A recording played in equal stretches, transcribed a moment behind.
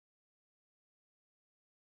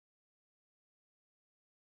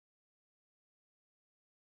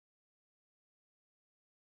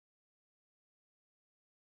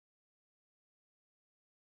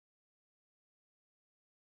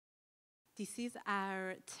This is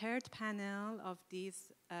our third panel of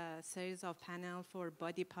this series of panels for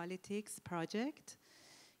Body Politics project,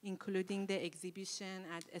 including the exhibition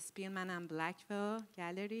at Spielman and Blackwell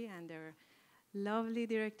Gallery, and their lovely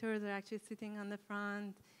directors are actually sitting on the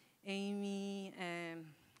front, Amy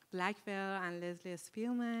Blackwell and Leslie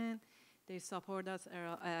Spielman. They support us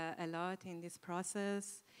a lot in this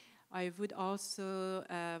process. I would also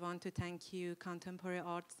want to thank you, Contemporary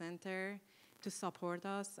Art Center, to support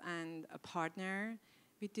us and partner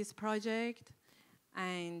with this project.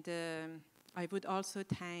 And I would also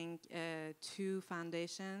thank two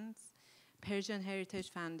foundations, Persian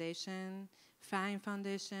Heritage Foundation, Fahim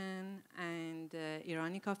Foundation, and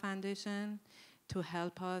Iranica Foundation, to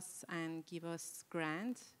help us and give us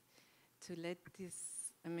grants to let this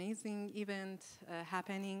amazing event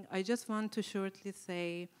happening. I just want to shortly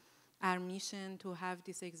say our mission to have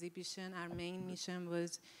this exhibition, our main mission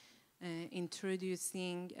was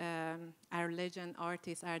introducing our legend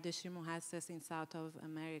artist, Ardeshir Mohassess, in South of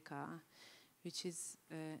America, which is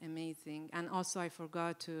amazing. And also I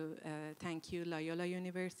forgot to thank you, Loyola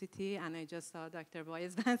University, and I just saw Dr.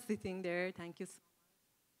 Boyezban sitting there. Thank you so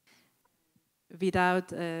much.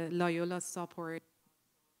 Without Loyola's support, it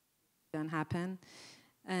wouldn't happen.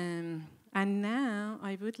 And now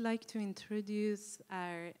I would like to introduce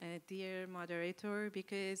our dear moderator,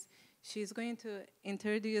 because she's going to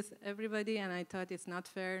introduce everybody, and I thought it's not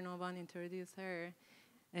fair no one introduced her.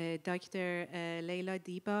 Dr. Layla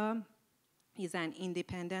Diba is an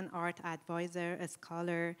independent art advisor, a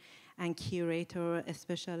scholar, and curator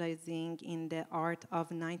specializing in the art of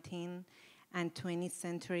 19th and 20th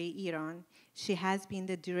century Iran. She has been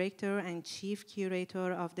the director and chief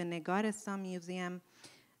curator of the Negaristan Museum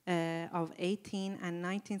of 18th and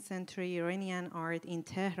 19th century Iranian art in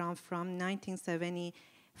Tehran from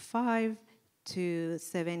 1975 to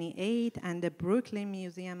 78, and the Brooklyn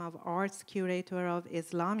Museum of Art's curator of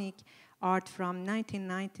Islamic art from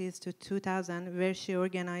 1990s to 2000, where she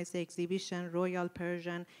organized the exhibition Royal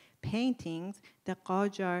Persian Paintings, the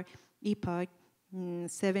Qajar Epoch,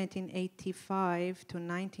 1785 to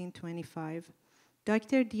 1925.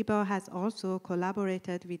 Dr. Diba has also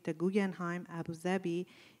collaborated with the Guggenheim Abu Dhabi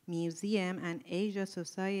Museum and Asia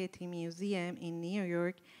Society Museum in New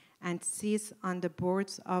York, and sits on the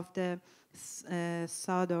boards of the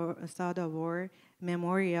Sadawar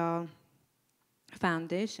Memorial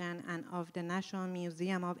Foundation and of the National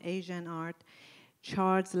Museum of Asian Art,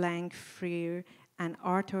 Charles Lang Freer, and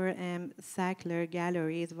Arthur M. Sackler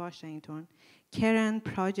Galleries, Washington. Current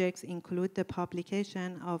projects include the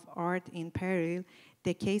publication of Art in Peril,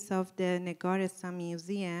 the case of the Negaristan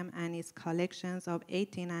Museum and its collections of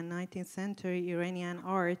 18th and 19th century Iranian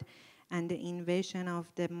art, and the invasion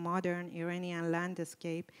of the modern Iranian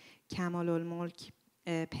landscape, Kamalul Mulk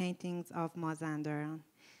paintings of Mazandaran.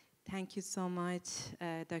 Thank you so much,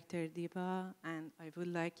 Dr. Diba, and I would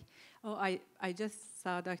like, I just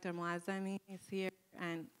saw Dr. Moazzami is here,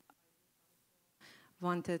 and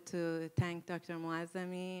wanted to thank Dr.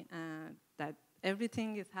 Moazzami that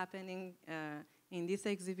everything is happening in this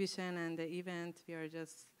exhibition and the event we are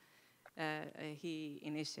just, he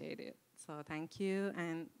initiated. So thank you,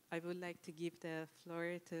 and I would like to give the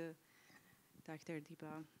floor to Dr.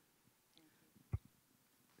 Diba.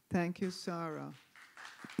 Thank you, Sarah.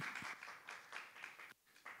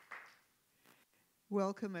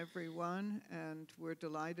 Welcome, everyone, and we're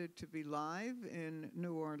delighted to be live in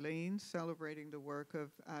New Orleans celebrating the work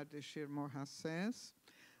of Ardeshir Mohassess.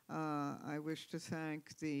 I wish to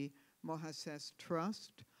thank the Mohassess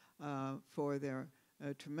Trust for their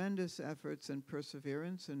tremendous efforts and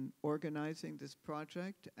perseverance in organizing this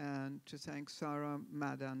project, and to thank Sarah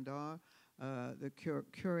Madandar, the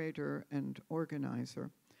curator and organizer.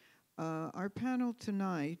 Our panel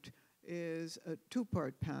tonight is a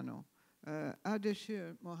two-part panel.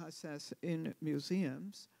 Ardeshir Mohassess in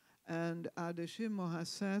museums and Ardeshir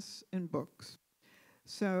Mohassess in books.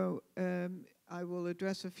 So I will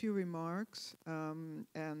address a few remarks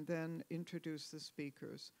and then introduce the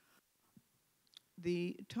speakers.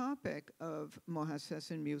 The topic of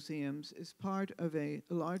Mohassess in museums is part of a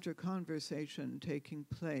larger conversation taking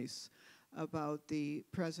place about the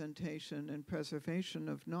presentation and preservation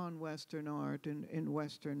of non-Western art in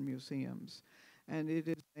Western museums. And it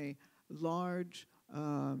is a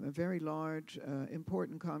very large,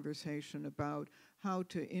 important conversation about how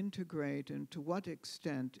to integrate and to what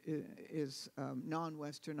extent is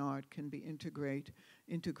non-Western art can be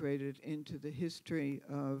integrated into the history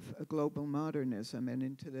of global modernism and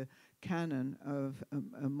into the canon of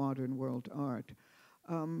modern world art.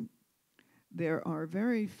 There are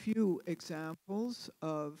very few examples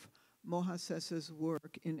of Mohassess's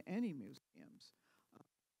work in any museums.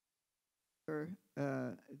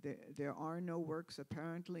 there are no works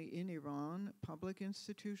apparently in Iran, public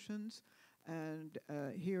institutions, and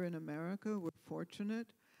here in America we're fortunate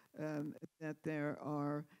that there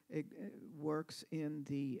are works in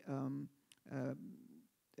the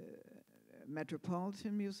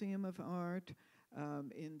Metropolitan Museum of Art,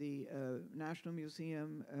 in the National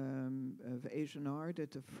Museum of Asian Art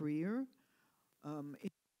at the Freer, in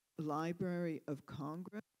the Library of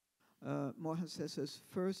Congress. Mohassess's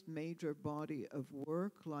first major body of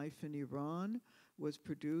work, Life in Iran, was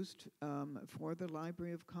produced for the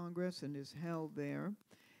Library of Congress and is held there.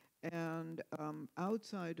 And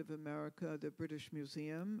outside of America, the British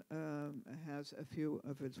Museum has a few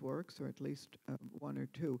of its works, or at least one or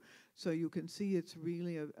two. So you can see it's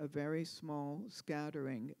really a very small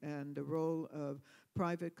scattering, and the role of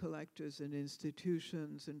private collectors and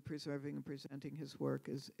institutions in preserving and presenting his work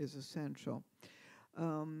is essential.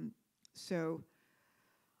 So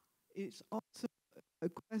it's also a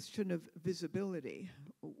question of visibility.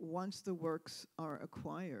 Once the works are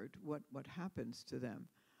acquired, what happens to them?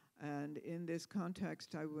 And in this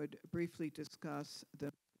context, I would briefly discuss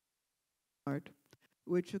the art,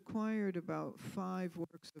 which acquired about 5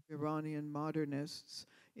 works of Iranian modernists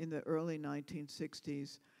in the early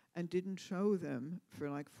 1960s and didn't show them for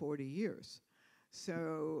like 40 years.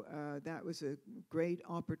 So that was a great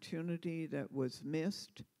opportunity that was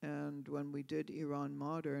missed. And when we did Iran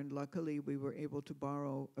Modern, luckily we were able to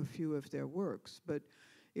borrow a few of their works. But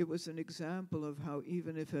it was an example of how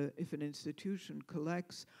even if an institution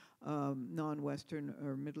collects non-Western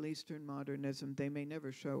or Middle Eastern modernism, they may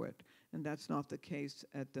never show it. And that's not the case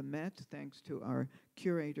at the Met, thanks to our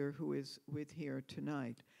curator who is with here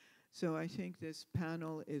tonight. So I think this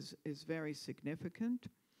panel is very significant.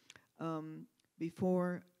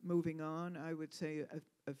 Before moving on, I would say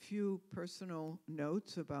a few personal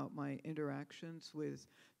notes about my interactions with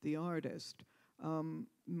the artist.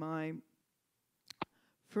 My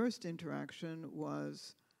first interaction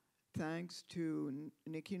was thanks to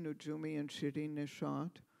Nikki Nujumi and Shirin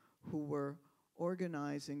Nishat, who were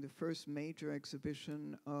organizing the first major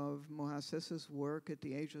exhibition of Mohassess's work at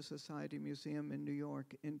the Asia Society Museum in New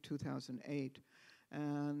York in 2008.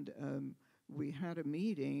 And we had a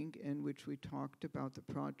meeting in which we talked about the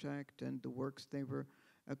project and the works they were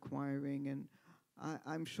acquiring. And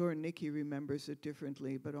I'm sure Nikki remembers it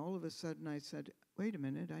differently, but all of a sudden I said, wait a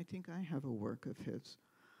minute, I think I have a work of his.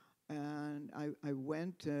 And I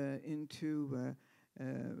went into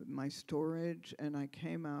my storage and I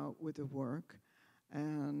came out with a work.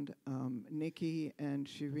 And Nikki and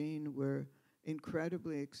Shirin were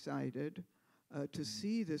incredibly excited to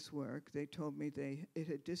see this work. They told me it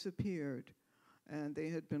had disappeared and they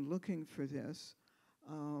had been looking for this.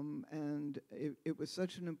 And it was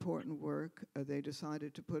such an important work, they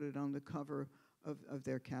decided to put it on the cover of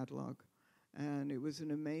their catalog. And it was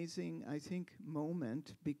an amazing, I think,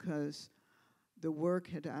 moment because the work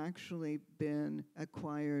had actually been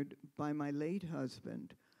acquired by my late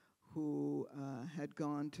husband, who had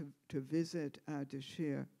gone to visit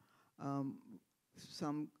Ardeshir.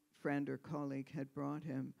 Some friend or colleague had brought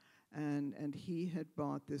him, and he had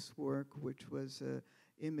bought this work, which was an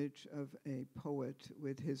image of a poet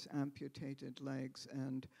with his amputated legs.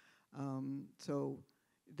 And so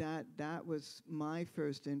that was my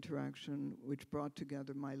first interaction, which brought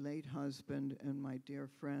together my late husband and my dear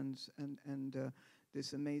friends and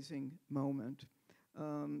this amazing moment.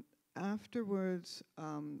 Afterwards,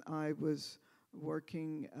 I was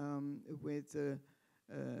working with the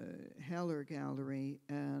Heller Gallery,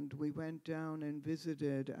 and we went down and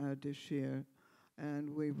visited Ardeshir, and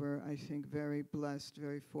we were, I think, very blessed,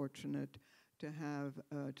 very fortunate to have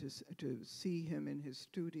to see him in his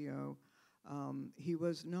studio. He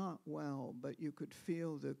was not well, but you could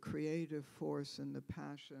feel the creative force and the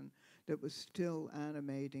passion that was still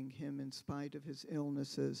animating him in spite of his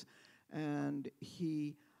illnesses. And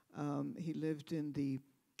he lived in the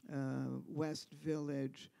West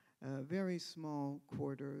Village, very small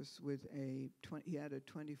quarters with he had a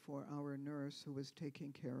 24-hour nurse who was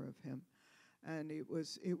taking care of him. And it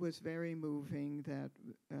was very moving that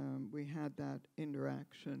we had that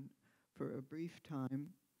interaction for a brief time.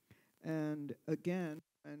 And again,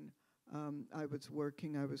 when I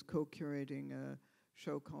was co-curating a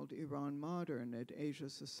show called Iran Modern at Asia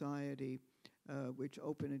Society, which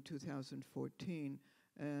opened in 2014.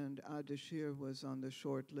 And Ardeshir was on the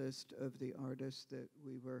short list of the artists that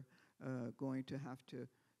we were going to have to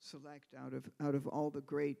select out of all the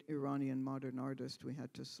great Iranian modern artists. We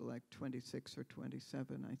had to select 26 or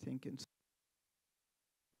 27, I think.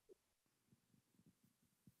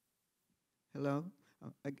 Hello?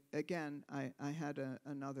 Again, I had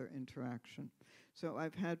another interaction. So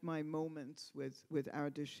I've had my moments with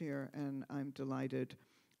Ardeshir, and I'm delighted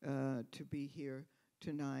to be here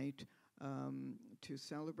tonight to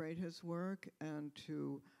celebrate his work and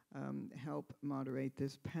to help moderate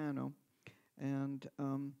this panel. And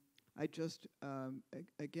I just,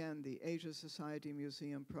 again, the Asia Society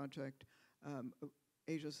Museum project,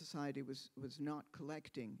 Asia Society was not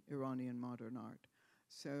collecting Iranian modern art.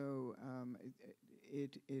 So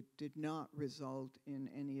it did not result in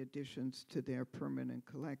any additions to their permanent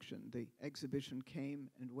collection. The exhibition came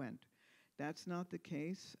and went. That's not the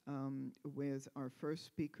case with our first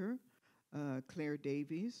speaker, Clare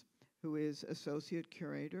Davies, who is Associate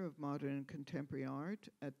Curator of Modern and Contemporary Art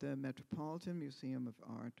at the Metropolitan Museum of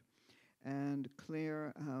Art. And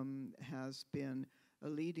Clare has been a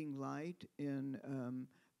leading light in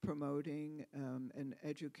promoting and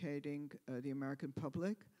educating the American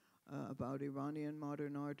public about Iranian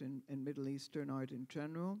modern art and Middle Eastern art in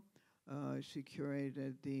general. She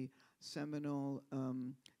curated the seminal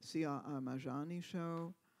Sia Armajani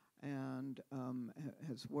show and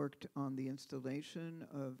has worked on the installation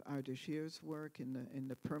of Ardeshir's work in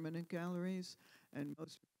the permanent galleries, and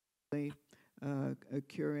most recently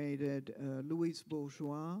curated Louise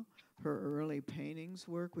Bourgeois, her early paintings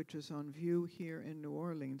work, which is on view here in New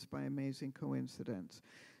Orleans by amazing coincidence.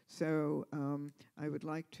 So I would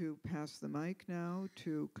like to pass the mic now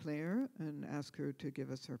to Clare and ask her to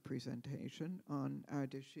give us her presentation on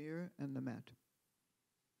Ardeshir and the Met.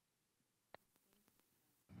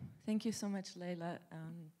 Thank you so much, Layla.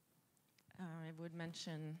 I would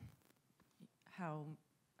mention how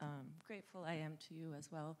grateful I am to you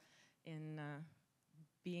as well in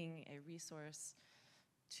being a resource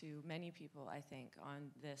to many people, I think,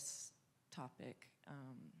 on this topic,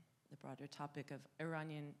 the broader topic of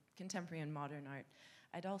Iranian contemporary and modern art.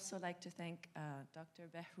 I'd also like to thank Dr.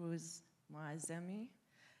 Behrouz Moazzemi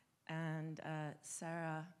and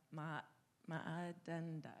Sarah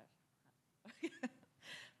Ma'adandar.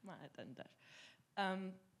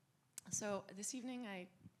 So this evening I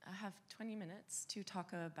have 20 minutes to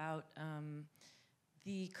talk about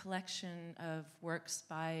the collection of works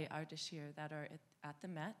by Ardeshir that are at the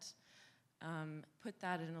Met, put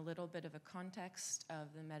that in a little bit of a context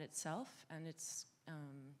of the Met itself and its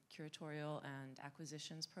curatorial and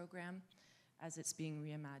acquisitions program as it's being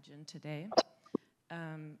reimagined today,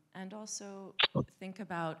 and also think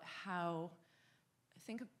about how,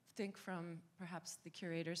 think from perhaps the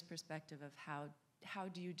curator's perspective of how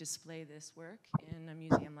do you display this work in a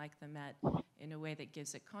museum like the Met in a way that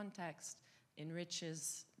gives it context,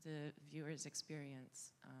 enriches the viewer's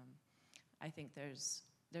experience. I think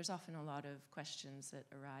there's often a lot of questions that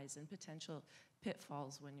arise and potential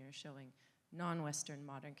pitfalls when you're showing non-Western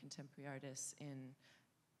modern contemporary artists in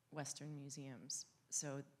Western museums.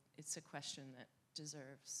 So it's a question that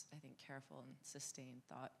deserves, I think, careful and sustained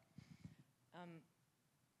thought.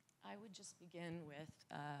 I would just begin with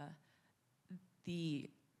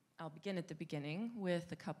I'll begin at the beginning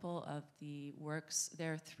with a couple of the works.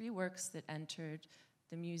 There are 3 works that entered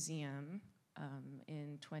the museum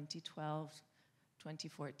in 2012,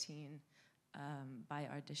 2014 by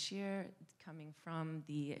Ardeshir, coming from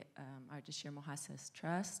the Ardeshir Mohassess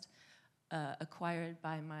Trust, acquired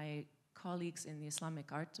by my colleagues in the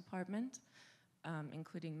Islamic Art Department,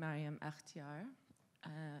 including Mariam Akhtiar,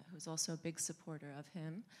 who's also a big supporter of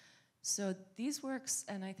him. So these works,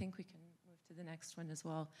 and I think we can move to the next one as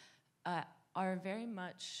well, are very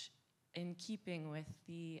much in keeping with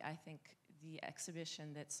I think, the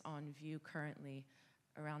exhibition that's on view currently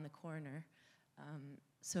around the corner.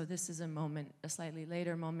 So this is a slightly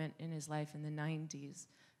later moment in his life in the 90s,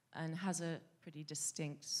 and has a pretty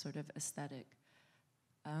distinct sort of aesthetic.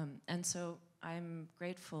 And so I'm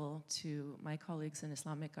grateful to my colleagues in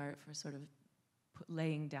Islamic art for sort of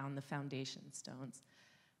laying down the foundation stones.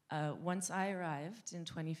 Once I arrived in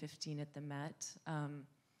 2015 at the Met,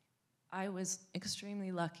 I was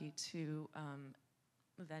extremely lucky to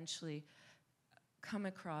eventually come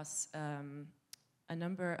across a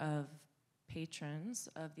number of patrons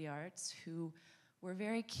of the arts who were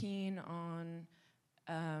very keen on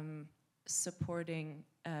supporting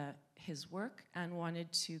his work and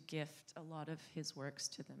wanted to gift a lot of his works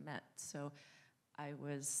to the Met. So I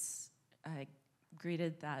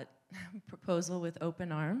greeted that proposal with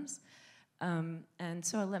open arms. And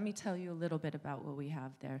so let me tell you a little bit about what we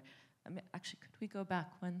have there. Actually, could we go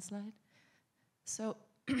back one slide? So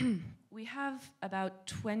we have about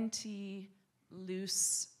 20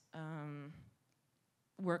 loose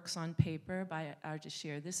works on paper by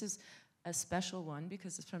Ardeshir. This is a special one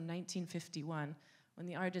because it's from 1951, when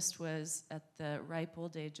the artist was at the ripe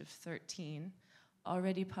old age of 13,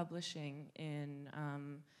 already publishing in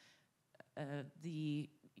the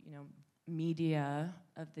media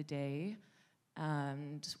of the day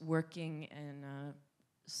and working in a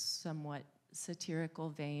somewhat satirical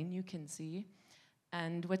vein, you can see.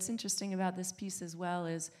 And what's interesting about this piece as well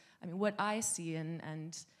is, I mean, what I see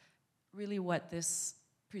and really what this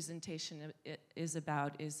presentation is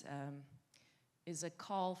about is a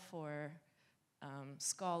call for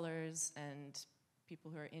scholars and people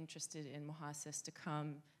who are interested in Mohassess to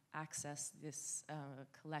come access this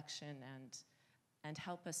collection and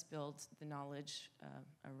help us build the knowledge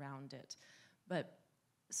around it. But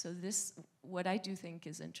so this, what I do think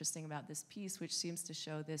is interesting about this piece, which seems to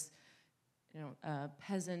show this,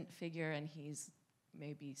 peasant figure, and he's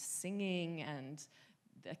maybe singing, and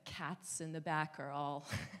the cats in the back are all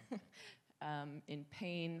in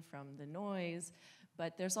pain from the noise.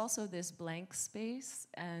 But there's also this blank space,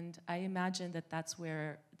 and I imagine that that's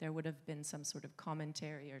where there would have been some sort of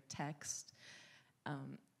commentary or text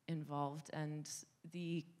involved. And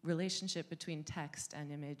the relationship between text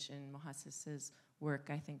and image in Mohassess's work,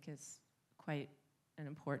 I think, is quite an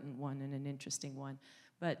important one and an interesting one.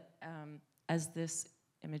 But as this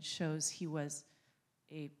image shows, he was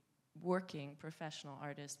a working professional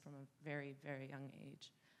artist from a very, very young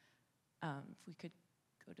age. If we could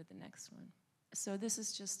go to the next one. So this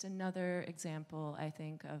is just another example, I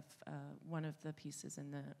think, of one of the pieces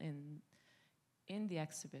in the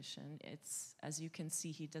exhibition. It's, as you can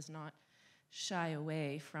see, he does not shy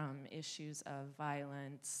away from issues of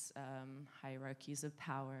violence, hierarchies of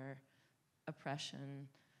power, oppression,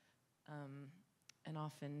 and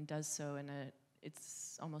often does so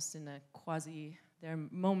it's almost in a there are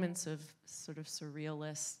moments of sort of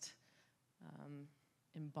surrealist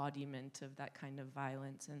embodiment of that kind of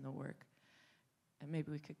violence in the work. And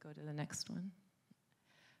maybe we could go to the next one.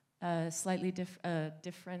 Slightly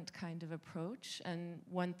different kind of approach. And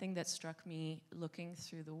one thing that struck me looking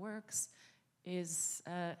through the works is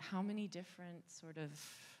how many different sort of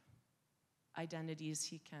identities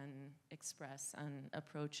he can express and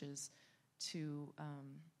approaches to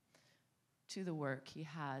the work he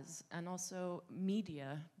has. And also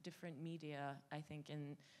media, different media. I think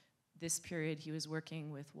in this period he was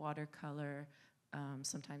working with watercolor,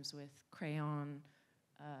 sometimes with crayon,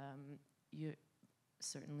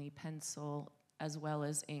 certainly pencil, as well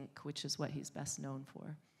as ink, which is what he's best known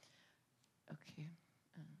for. Okay.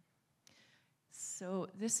 So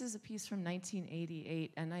this is a piece from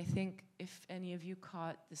 1988, and I think if any of you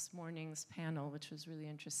caught this morning's panel, which was really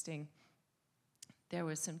interesting, there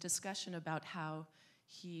was some discussion about how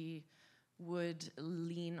he would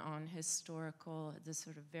lean on this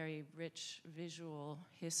sort of very rich visual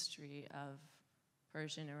history of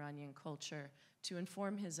Persian Iranian culture to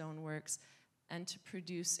inform his own works and to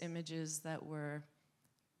produce images that were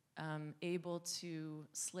able to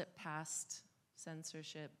slip past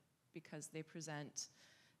censorship because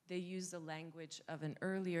they use the language of an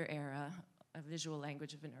earlier era, a visual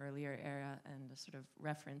language of an earlier era, and sort of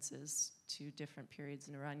references to different periods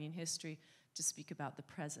in Iranian history to speak about the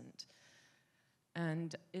present.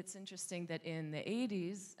 And it's interesting that in the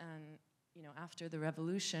 80s and after the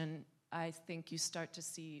revolution, I think you start to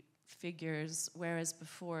see figures, whereas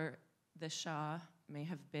before the Shah may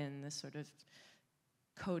have been the sort of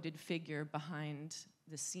coded figure behind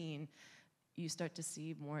the scene, you start to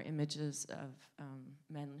see more images of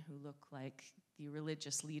men who look like the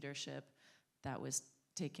religious leadership that was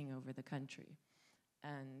taking over the country.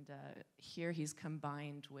 And here he's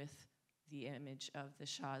combined with the image of the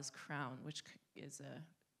Shah's crown, which is a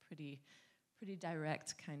pretty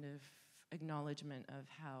direct kind of acknowledgement of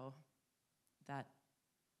how that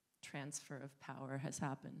transfer of power has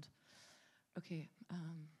happened. Okay, yeah.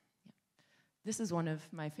 This is one of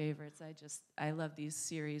my favorites. I love these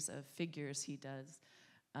series of figures he does,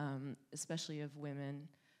 especially of women.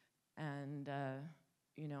 And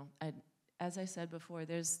as I said before,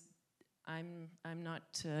 I'm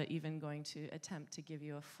not even going to attempt to give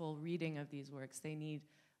you a full reading of these works. They need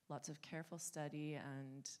lots of careful study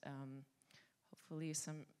and hopefully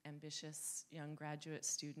some ambitious young graduate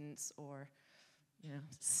students or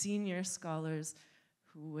senior scholars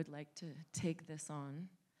who would like to take this on.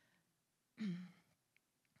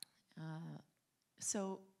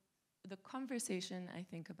 So the conversation, I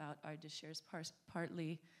think, about Ardeshir is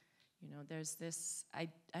partly, there's this,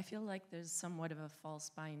 I feel like there's somewhat of a false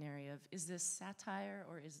binary of, is this satire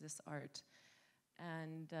or is this art?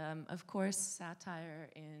 And of course, satire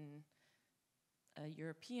in a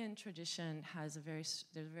European tradition has there's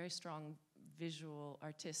a very strong visual,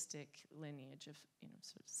 artistic lineage of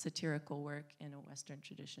sort of satirical work in a Western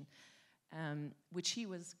tradition, which he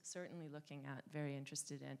was certainly looking at, very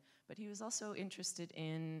interested in. But he was also interested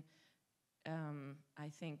in, I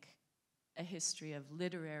think, a history of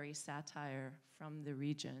literary satire from the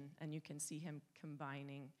region, and you can see him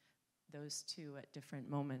combining those two at different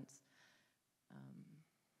moments.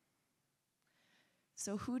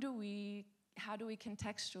 So how do we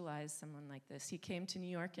contextualize someone like this? He came to New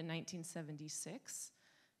York in 1976,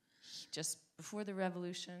 just before the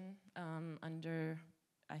revolution, under,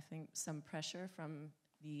 I think, some pressure from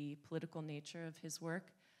the political nature of his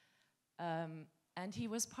work. And he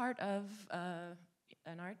was part of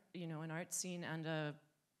an art scene and a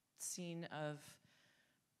scene of,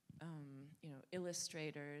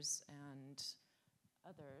 illustrators and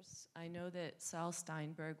others. I know that Saul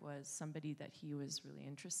Steinberg was somebody that he was really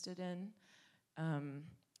interested in.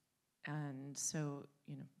 And so,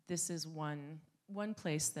 this is one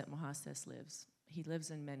place that Mohassess lives. He lives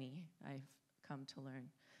in many, I've come to learn.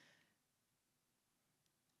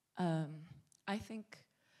 I think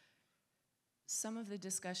some of the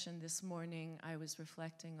discussion this morning I was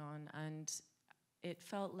reflecting on, and it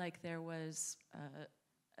felt like there was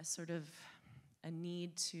a sort of a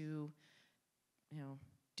need to,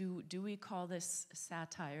 do we call this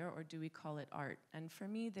satire or do we call it art? And for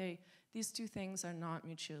me, these two things are not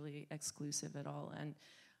mutually exclusive at all. And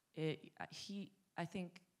I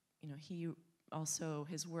think, he also,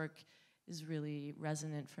 his work is really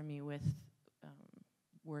resonant for me with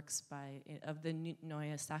works of the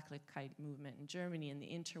Neue Sachlichkeit movement in Germany in the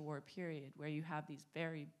interwar period, where you have these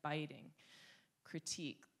very biting,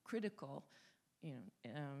 critical,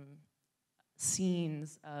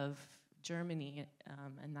 scenes of Germany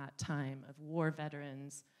in that time, of war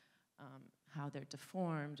veterans, how they're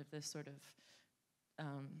deformed, of this sort of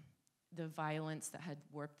the violence that had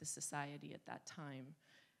warped the society at that time,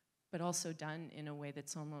 but also done in a way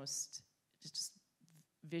that's almost just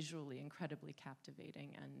visually incredibly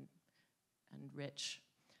captivating and rich.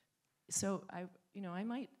 So I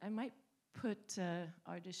might put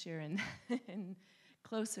Ardeshir in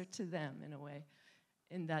closer to them in a way,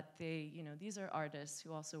 in that they, these are artists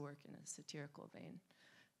who also work in a satirical vein.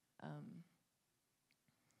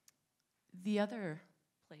 The other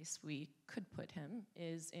place we could put him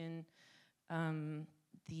is in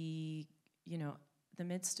the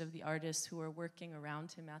midst of the artists who were working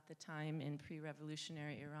around him at the time in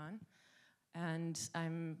pre-revolutionary Iran. And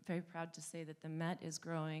I'm very proud to say that the Met is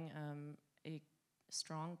growing a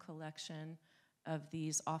strong collection of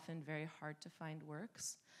these often very hard to find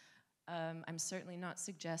works. I'm certainly not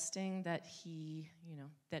suggesting that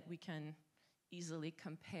that we can easily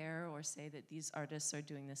compare or say that these artists are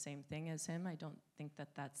doing the same thing as him. I don't think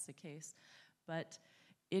that that's the case. But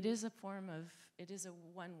it is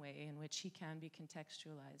one way in which he can be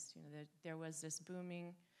contextualized. There was this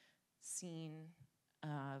booming scene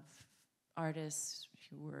of artists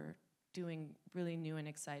who were doing really new and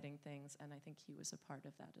exciting things, and I think he was a part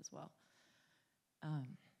of that as well.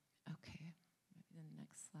 Okay, maybe the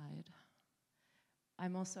next slide.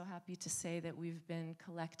 I'm also happy to say that we've been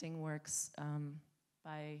collecting works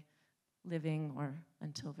by living, or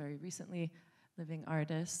until very recently, living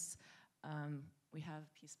artists. We have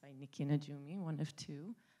a piece by Niki Najumi, one of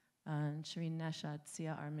two, and Shireen Nashad,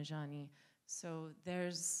 Sia Armajani. So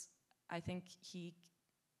I think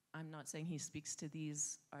I'm not saying he speaks to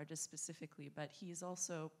these artists specifically, but he's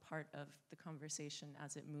also part of the conversation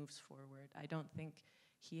as it moves forward. I don't think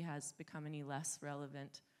he has become any less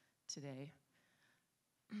relevant today.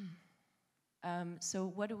 So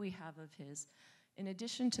what do we have of his? In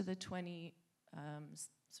addition to the 20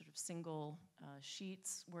 sort of single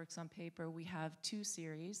sheets, works on paper, we have two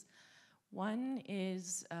series. One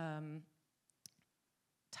is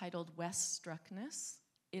titled West Struckness.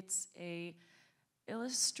 It's a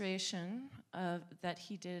illustration that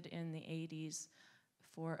he did in the 80s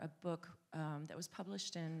for a book that was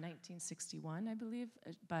published in 1961, I believe,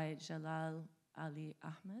 by Jalal Ali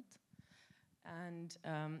Ahmed. And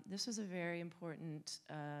this was a very important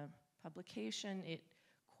publication. It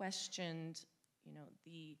questioned,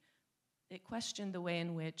 the way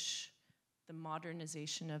in which the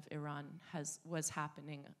modernization of Iran was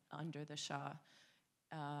happening under the Shah.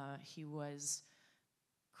 He was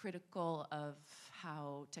critical of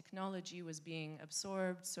how technology was being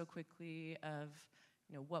absorbed so quickly, of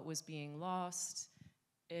what was being lost,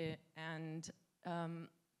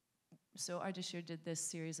 so Ardeshir did this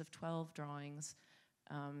series of 12 drawings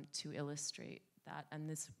to illustrate that, and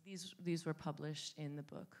these were published in the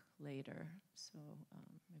book later. So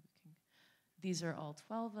maybe these are all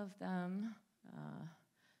 12 of them.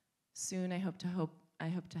 Soon, I hope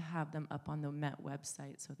to have them up on the Met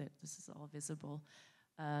website so that this is all visible.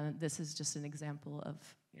 This is just an example of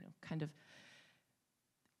kind of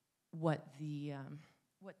what the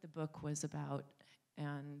book was about,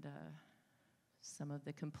 and some of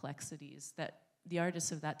the complexities that the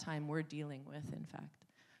artists of that time were dealing with, in fact.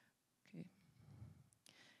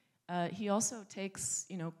 Okay. He also takes,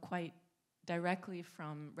 quite directly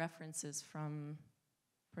from references from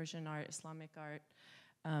Persian art, Islamic art.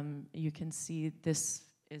 You can see this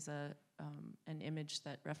is an image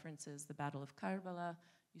that references the Battle of Karbala.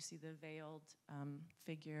 You see the veiled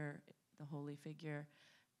figure, the holy figure,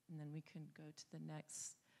 and then we can go to the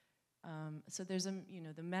next. So there's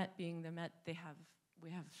the Met being the Met, we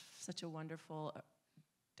have such a wonderful,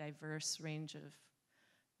 diverse range of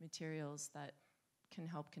materials that can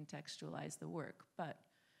help contextualize the work. But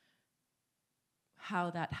how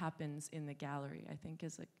that happens in the gallery, I think,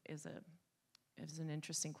 is an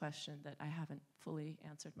interesting question that I haven't fully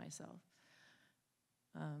answered myself.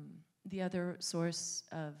 The other source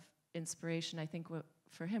of inspiration, I think,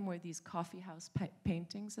 for him were these coffee house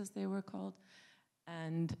paintings, as they were called.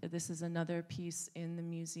 And this is another piece in the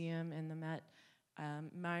museum in the Met.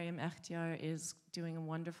 Mariam Ekhtiar is doing a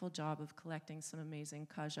wonderful job of collecting some amazing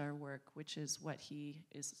Qajar work, which is what he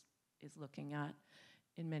is looking at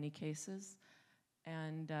in many cases.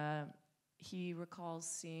 And he recalls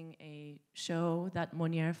seeing a show that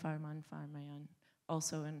Monier Farmayan,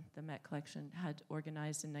 also in the Met collection, had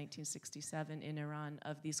organized in 1967 in Iran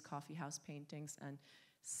of these coffee house paintings, and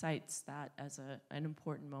cites that as an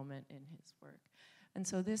important moment in his work. And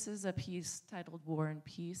so this is a piece titled War and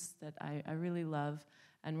Peace that I really love,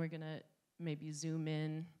 and we're gonna maybe zoom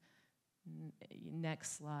in,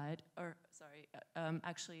 next slide, or sorry,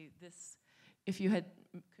 actually this, if you had,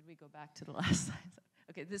 could we go back to the last slide?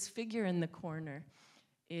 Okay, this figure in the corner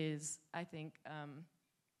is, I think,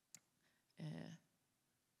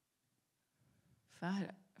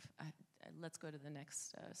 let's go to the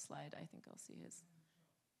next slide. I think I'll see his.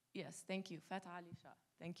 Yes, thank you, Fatah Ali Shah,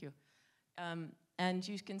 thank you. And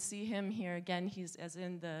you can see him here again, he's, as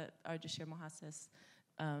in the Ardeshir Mohassess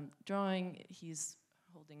drawing, he's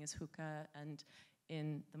holding his hookah, and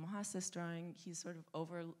in the Mohassess drawing, he's sort of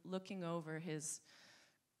looking over his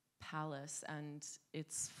palace, and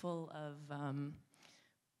it's full of,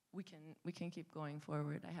 we can keep going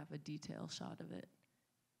forward. I have a detail shot of it.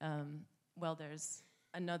 Well, there's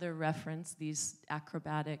another reference, these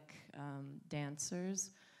acrobatic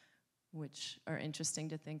dancers, which are interesting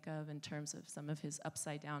to think of in terms of some of his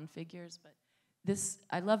upside down figures. But this,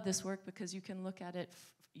 I love this work because you can look at it,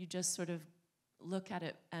 you just sort of look at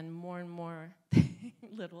it and more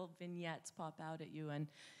little vignettes pop out at you, and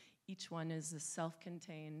each one is a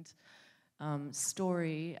self-contained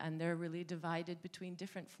story, and they're really divided between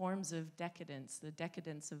different forms of decadence, the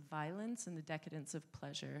decadence of violence and the decadence of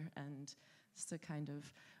pleasure, and it's the kind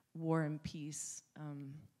of war and peace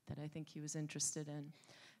that I think he was interested in.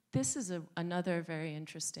 This is another very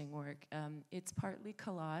interesting work. It's partly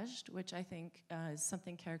collaged, which I think is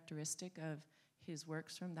something characteristic of his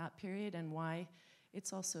works from that period, and why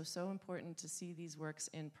it's also so important to see these works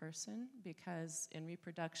in person, because in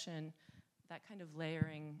reproduction, that kind of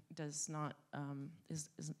layering does not,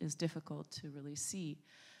 is difficult to really see.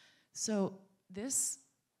 So this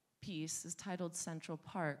piece is titled Central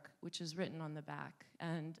Park, which is written on the back,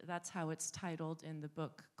 and that's how it's titled in the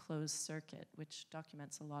book Closed Circuit, which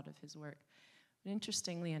documents a lot of his work. But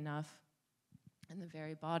interestingly enough, in the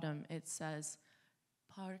very bottom, it says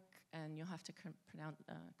Park, and you'll have to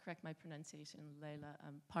correct my pronunciation, Layla,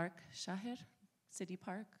 Park Shahir, City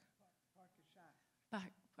Park?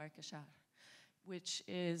 Park Shahir, which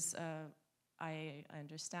is, I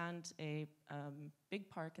understand, a big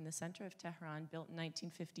park in the center of Tehran, built in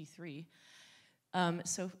 1953.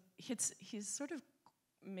 So he's sort of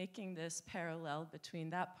making this parallel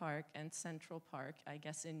between that park and Central Park, I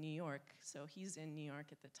guess, in New York. So he's in New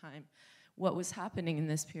York at the time. What was happening in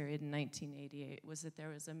this period in 1988 was that there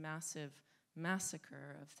was a massive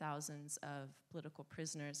massacre of thousands of political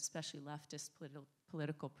prisoners, especially leftist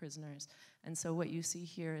political prisoners. And so what you see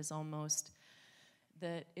here is almost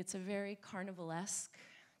that it's a very carnivalesque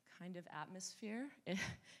kind of atmosphere.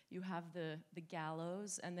 You have the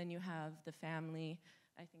gallows, and then you have the family.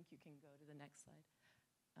 I think you can go to the next slide.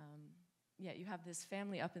 Yeah, you have this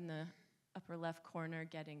family up in the upper left corner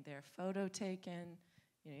getting their photo taken.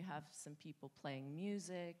 You know, you have some people playing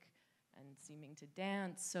music and seeming to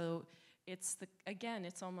dance. So it's again,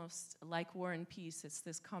 it's almost like War and Peace. It's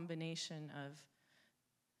this combination of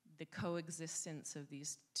the coexistence of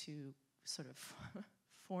these two sort of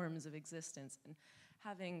forms of existence. And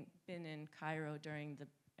having been in Cairo during the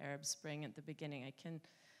Arab Spring at the beginning, I can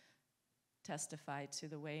testify to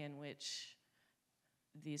the way in which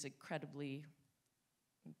these incredibly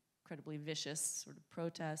vicious sort of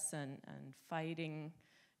protests and fighting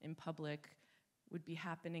in public would be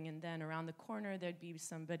happening, and then around the corner there'd be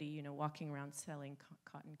somebody, you know, walking around selling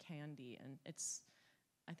cotton candy. And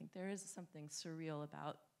I think there is something surreal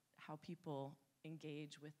about how people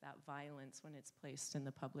engage with that violence when it's placed in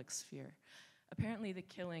the public sphere. Apparently the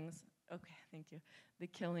killings, okay, thank you. The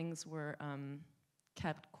killings were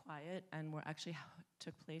kept quiet and were actually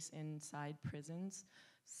took place inside prisons.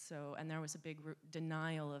 So, and there was a big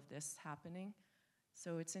denial of this happening.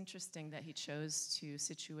 So it's interesting that he chose to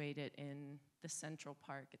situate it in the Central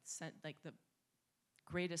Park. It's like the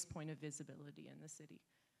greatest point of visibility in the city.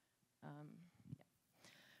 Yeah.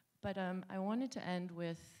 But I wanted to end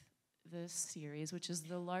with this series, which is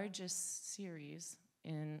the largest series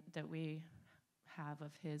that we have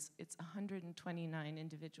of his. It's 129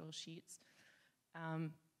 individual sheets.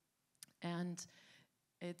 And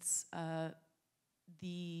it's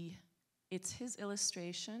his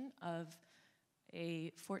illustration of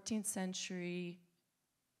a 14th century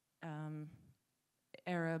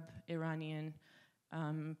Arab Iranian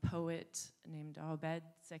poet named Obaid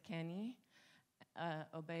Zakani,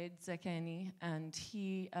 and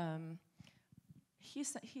he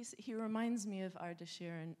reminds me of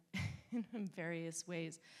Ardeshir in various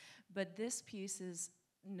ways, but this piece is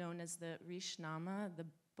known as the Rishnama, the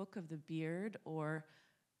Book of the Beard, or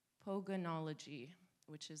Pogonology,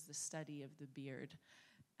 which is the study of the beard.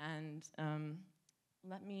 And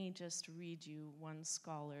let me just read you one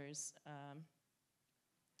scholar's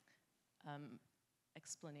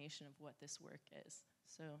explanation of what this work is.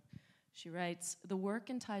 So she writes, the work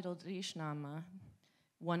entitled Rishnama,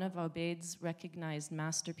 one of Obaid's recognized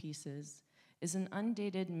masterpieces, is an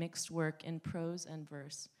undated mixed work in prose and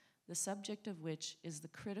verse, the subject of which is the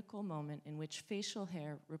critical moment in which facial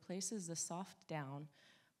hair replaces the soft down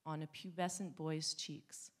on a pubescent boy's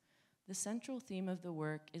cheeks. The central theme of the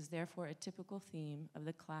work is therefore a typical theme of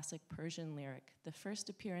the classic Persian lyric, the first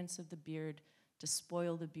appearance of the beard to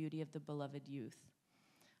spoil the beauty of the beloved youth.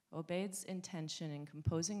 Obaid's intention in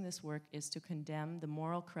composing this work is to condemn the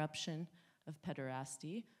moral corruption of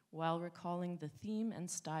pederasty while recalling the theme and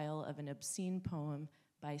style of an obscene poem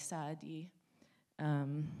by Saadi.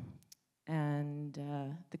 The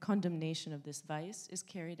condemnation of this vice is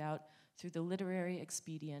carried out through the literary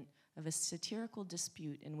expedient of a satirical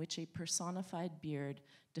dispute in which a personified beard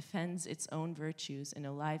defends its own virtues in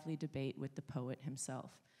a lively debate with the poet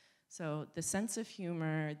himself. So the sense of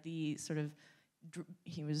humor, the sort of,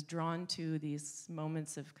 he was drawn to these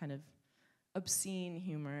moments of kind of obscene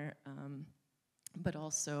humor, but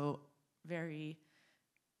also a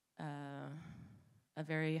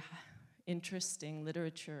very interesting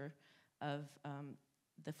literature of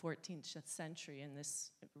the 14th century, and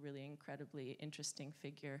this really incredibly interesting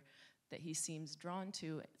figure that he seems drawn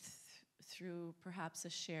to through perhaps a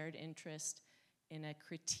shared interest in a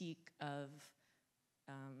critique of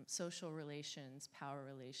social relations, power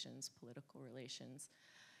relations, political relations.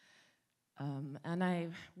 And I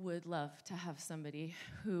would love to have somebody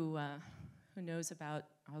who knows about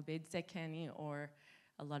Obaid Zakani or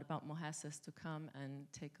a lot about Mohassess to come and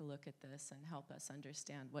take a look at this and help us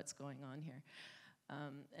understand what's going on here.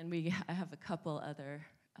 And I have a couple other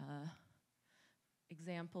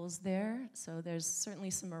examples there. So there's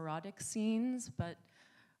certainly some erotic scenes, but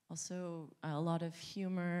also a lot of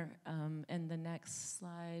humor. In the next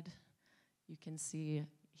slide, you can see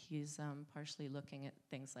he's partially looking at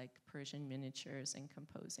things like Persian miniatures and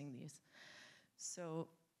composing these. So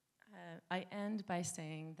I end by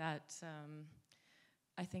saying that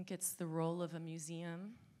I think it's the role of a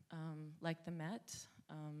museum like the Met,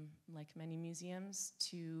 like many museums,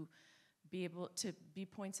 to be able to be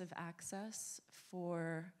points of access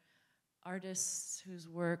for artists whose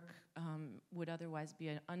work would otherwise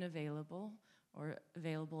be unavailable or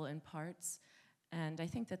available in parts. And I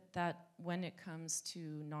think that when it comes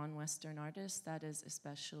to non-Western artists, that is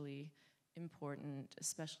especially important,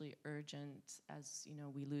 especially urgent, as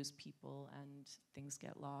we lose people and things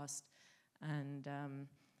get lost. And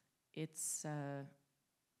it's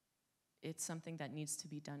something that needs to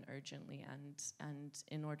be done urgently, and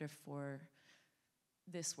in order for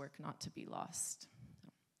this work not to be lost. So,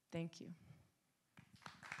 thank you.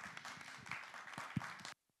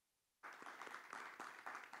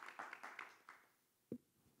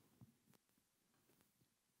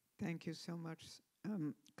 Thank you so much,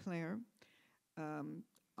 Claire.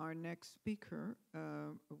 Our next speaker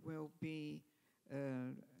will be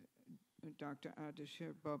Dr.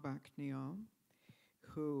 Ardeshir Babaknia,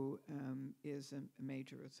 who is a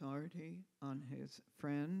major authority on his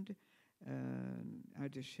friend,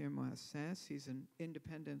 Ardeshir Mohassess. He's an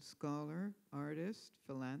independent scholar, artist,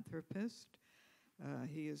 philanthropist.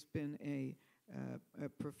 He has been a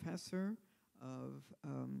professor of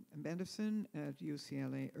medicine at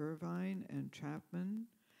UCLA Irvine and Chapman,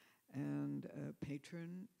 and a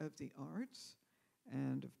patron of the arts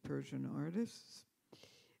and of Persian artists.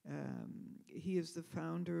 He is the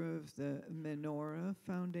founder of the Menorah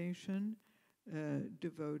Foundation,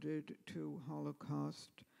 devoted to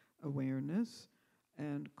Holocaust awareness,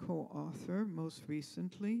 and co-author, most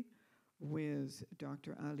recently, with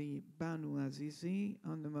Dr. Ali Banuazizi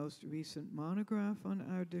on the most recent monograph on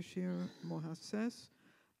Ardeshir Mohassess,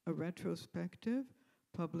 a retrospective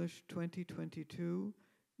published 2022,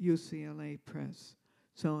 UCLA Press.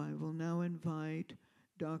 So I will now invite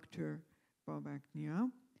Dr.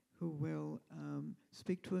 Babaknia, who will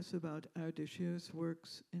speak to us about Ardeshir's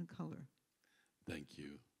works in color. Thank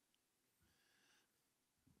you.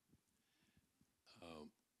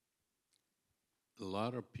 A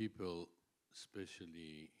lot of people,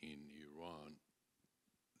 especially in Iran,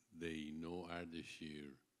 they know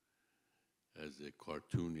Ardeshir as a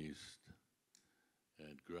cartoonist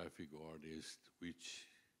and graphic artist, which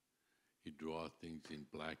he draw things in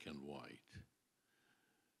black and white.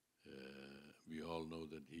 We all know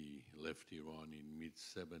that he left Iran in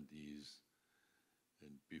mid-70s,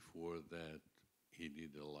 and before that, he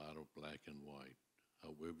did a lot of black and white.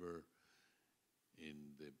 However, in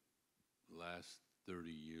the last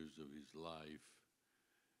 30 years of his life,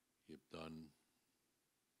 he have done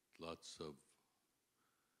lots of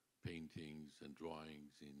paintings and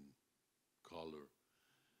drawings in color.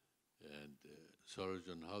 And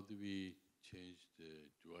Sarajan, how do we change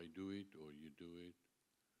do I do it or you do it?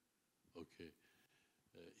 Okay.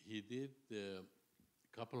 He did a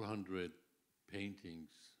couple hundred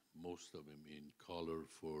paintings, most of them in color,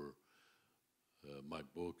 for my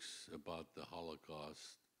books about the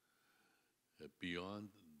Holocaust. Beyond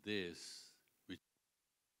this, which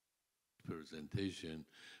presentation,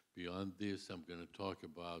 beyond this, I'm going to talk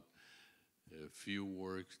about a few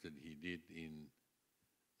works that he did in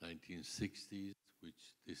 1960s,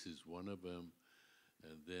 which this is one of them.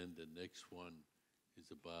 And then the next one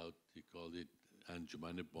is about, he called it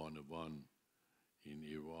Anjuman Banavan in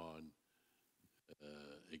Iran,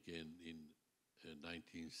 again in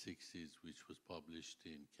 1960s, which was published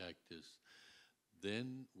in Cactus.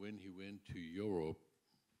 Then when he went to Europe,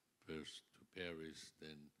 first to Paris,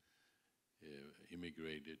 then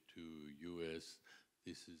immigrated to US,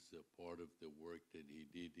 this is a part of the work that he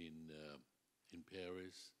did in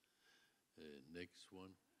Paris. Next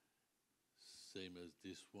one, same as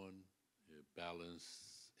this one,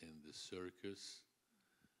 Balance in the Circus,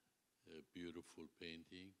 a beautiful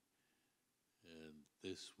painting. And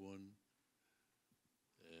this one,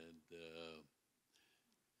 and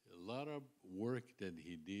a lot of work that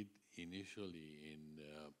he did initially in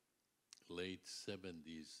late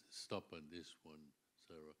 70s, stop on this one,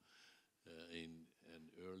 Sarah, in an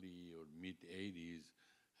early or mid 80s,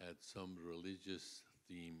 had some religious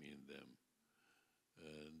theme in them.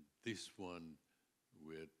 And this one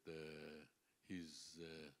with his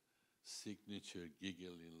signature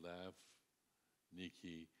giggle and laugh,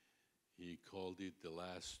 Nikki, he called it the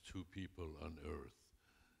last two people on earth,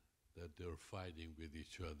 that they're fighting with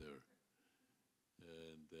each other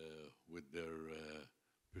and with their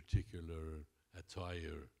particular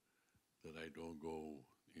attire that I don't go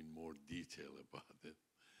in more detail about it.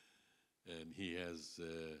 And he has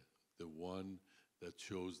the one that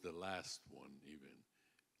shows the last one even.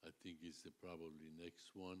 I think it's the probably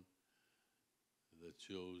next one that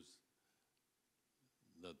shows,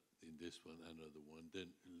 not in this one, another one. Then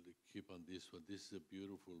keep on this one. This is a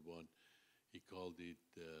beautiful one. He called it,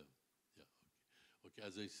 yeah, okay.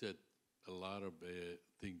 As I said, a lot of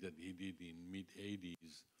things that he did in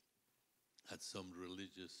mid-80s had some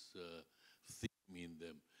religious theme in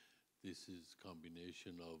them. This is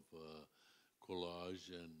combination of collage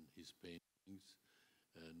and his paintings.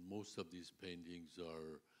 And most of these paintings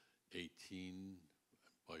are 18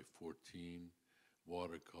 by 14,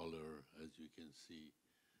 watercolor, as you can see.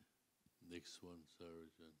 Next one,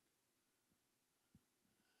 Sarajan.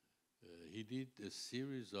 He did a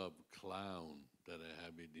series of clown that I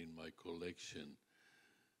have it in my collection.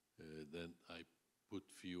 Then I put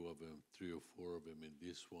few of them, 3 or 4 of them in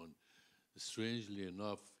this one. Strangely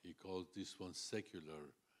enough, he calls this one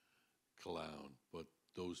secular clown, but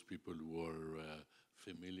those people who are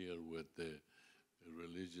familiar with the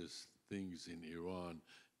religious things in Iran,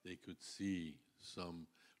 they could see some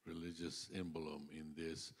religious emblem in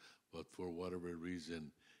this, but for whatever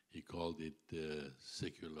reason, he called it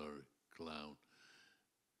secular clown.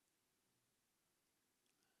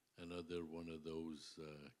 Another one of those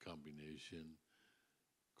combination,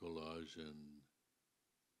 collage and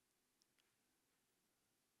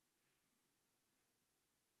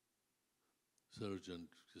Surgeon,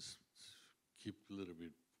 just keep a little bit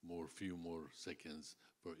more, few more seconds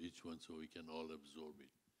for each one so we can all absorb it.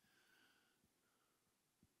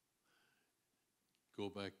 Go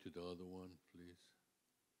back to the other one, please.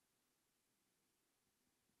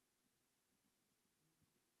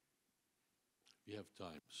 We have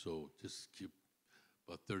time, so just keep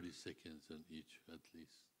about 30 seconds on each at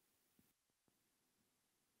least.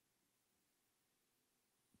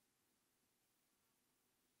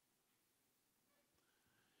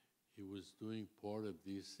 He was doing part of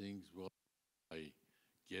these things while I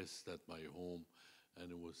guest at my home,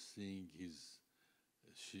 and I was seeing his,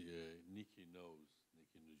 Nikki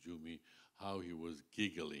Najumi, how he was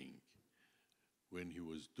giggling when he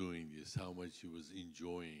was doing this, how much he was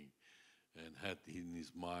enjoying, and had in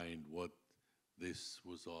his mind what this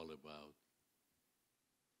was all about.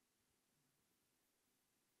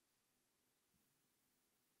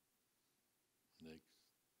 Next.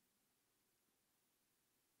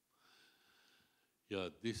 Yeah,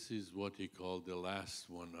 this is what he called the last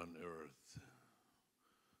one on earth,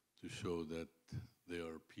 to show that they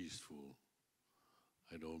are peaceful.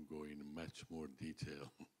 I don't go into much more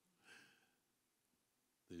detail.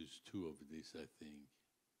 There's two of these, I think.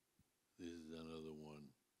 This is another one.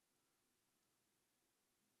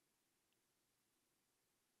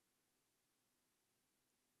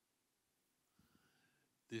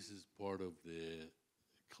 This is part of the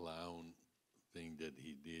clown thing that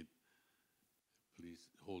he did. Please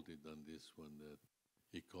hold it on this one, that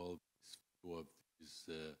he called one of these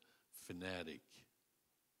fanatic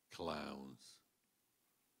clowns.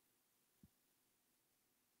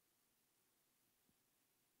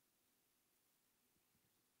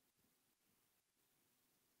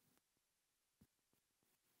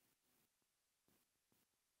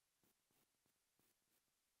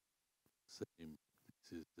 Same,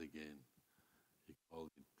 this is again, he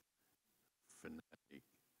called it fanatic.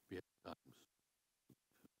 We have times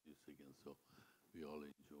this again, so we all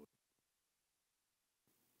enjoy.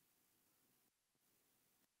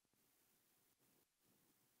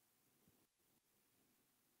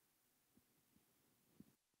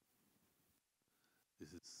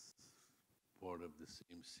 This is part of the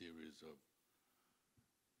same series of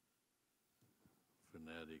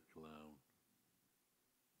fanatic clown.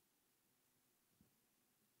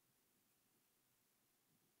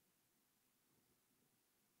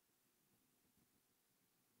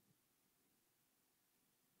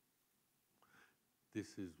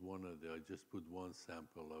 This is one of the, I just put one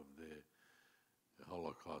sample of the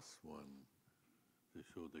Holocaust one to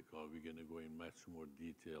show the car. We're going to go in much more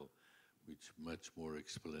detail, with much more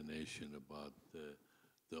explanation about the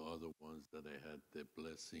other ones that I had the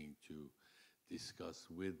blessing to discuss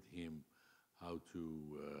with him, how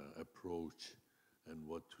to approach and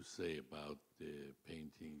what to say about the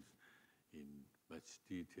paintings in much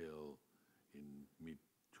detail in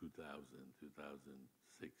mid-2000,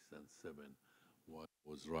 2006 and 7, while I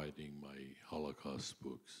was writing my Holocaust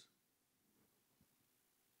books.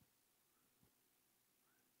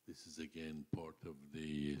 This is again part of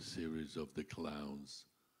the series of the clowns.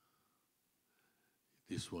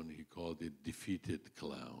 This one he called it Defeated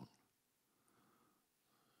Clown.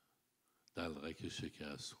 دلغک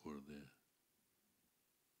شکست خورده.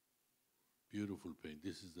 Beautiful paint.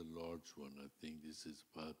 This is the large one. I think this is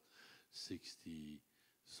about 60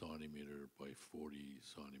 centimeter by 40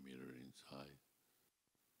 centimeter inside.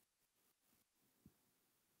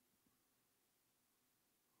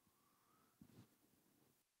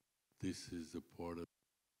 This is the part of,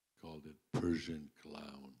 called it Persian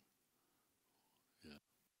clown. Yeah.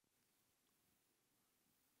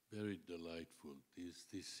 Very delightful.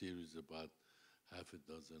 This series about half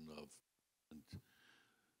a dozen of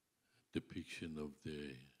depiction of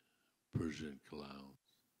the Persian clowns.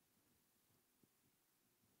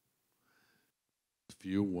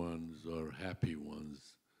 Few ones are happy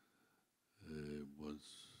ones. Was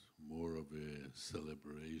more of a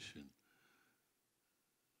celebration.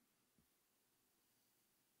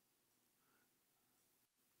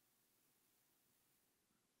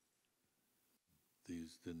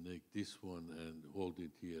 This one, and hold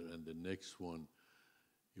it here, and the next one,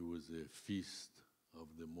 it was a feast of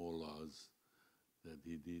the mullahs that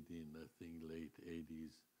he did in, I think, late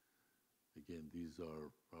 80s. Again, these are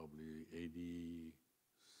probably 80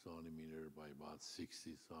 centimeter by about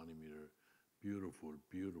 60 centimeter. Beautiful,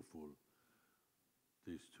 beautiful.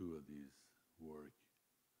 These two of these work.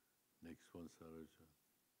 Next one, Saraja.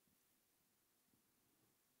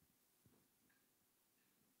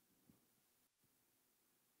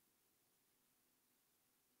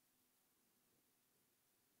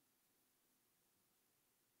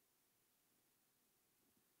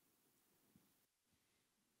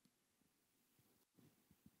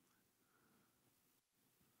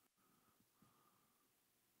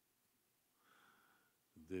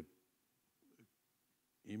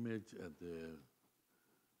 image at the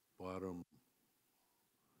bottom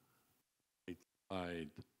right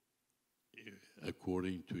side,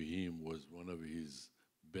 according to him, was one of his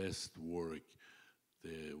best work,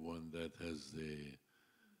 the one that has the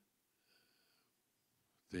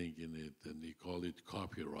thing in it, and he called it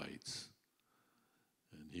copyrights.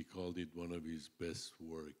 And he called it one of his best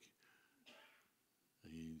work.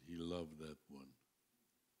 He loved that one.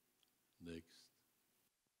 Next.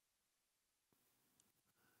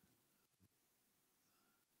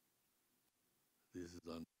 This is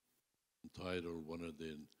entitled one of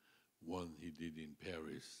the one he did in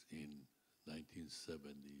Paris in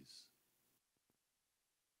 1970s.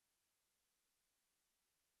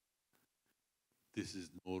 This is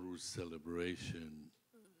Nowruz celebration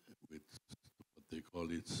with what they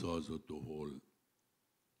call it Saz o Dohol.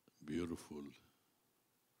 Beautiful,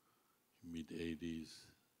 mid-80s.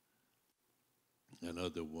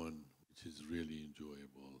 Another one which is really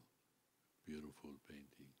enjoyable, beautiful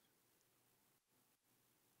painting.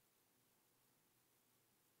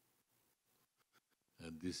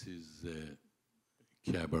 And this is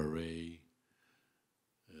Cabaret.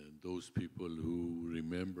 And those people who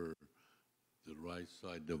remember the right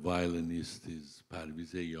side, the violinist is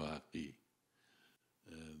Parviz Yaqi.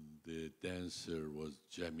 And the dancer was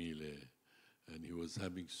Jamile. And he was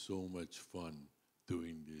having so much fun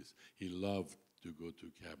doing this. He loved to go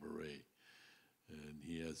to cabaret. And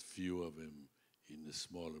he has few of them in the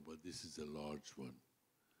smaller, but this is a large one.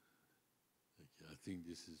 I think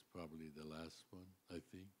this is probably the last one, I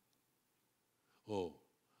think. Oh,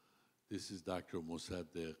 this is Dr.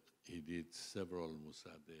 Mossadegh. He did several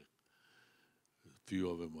Mossadegh. A few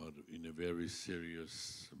of them are in a very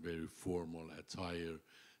serious, very formal attire.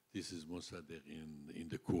 This is Mossadegh in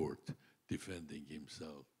the court, defending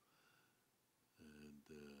himself.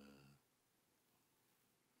 And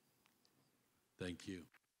thank you.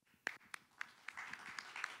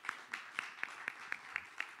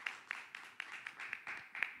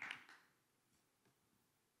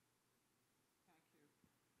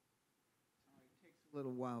 A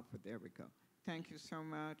little while, but there we go. Thank you so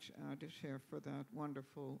much, Ardeshir, for that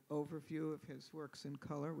wonderful overview of his works in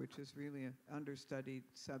color, which is really an understudied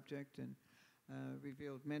subject and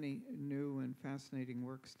revealed many new and fascinating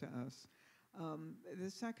works to us. The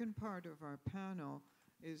second part of our panel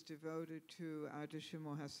is devoted to Ardeshir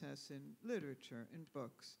Mohassess in literature, in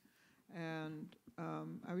books. And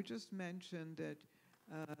I would just mention that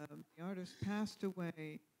the artist passed away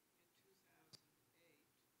in 2008,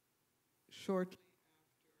 shortly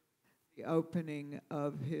the opening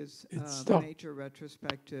of his major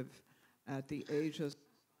retrospective at the Asia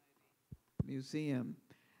Museum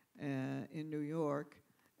in New York.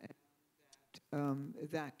 And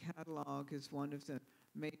that catalog is one of the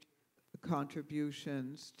major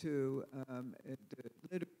contributions to the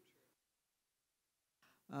literature.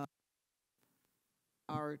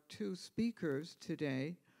 Our two speakers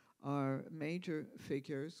today are major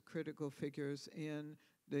figures, critical figures in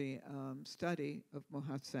the study of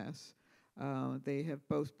Mohassess. They have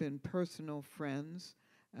both been personal friends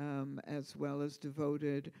as well as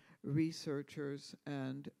devoted researchers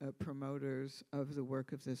and promoters of the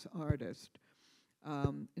work of this artist.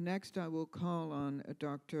 Next, I will call on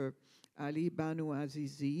Dr. Ali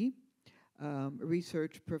Banuazizi,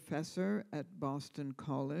 research professor at Boston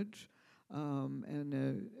College and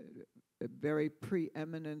a very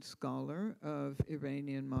preeminent scholar of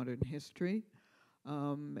Iranian modern history.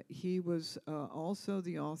 He was also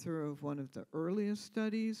the author of one of the earliest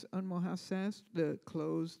studies on Mohassess, the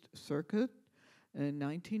Closed Circuit, in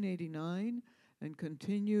 1989, and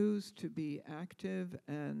continues to be active,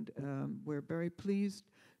 and we're very pleased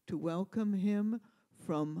to welcome him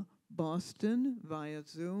from Boston via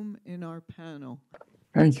Zoom in our panel.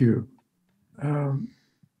 Thank you.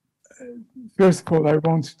 First of all, I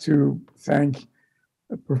want to thank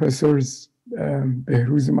Professors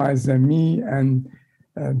Behruz Maazami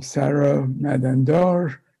and Sarah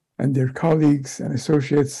Madandar and their colleagues and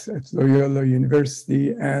associates at Loyola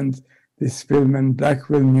University and the Spillman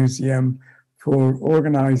Blackwell Museum for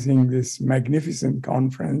organizing this magnificent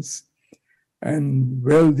conference and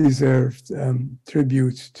well-deserved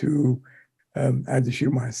tribute to Ardeshir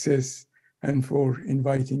Mohassess, and for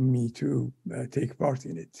inviting me to take part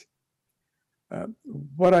in it.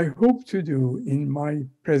 What I hope to do in my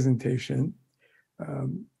presentation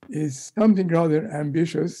is something rather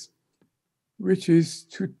ambitious, which is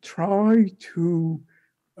to try to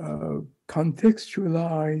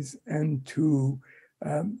contextualize and to,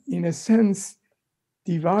 in a sense,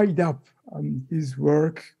 divide up his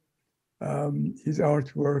work, his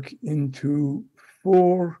artwork into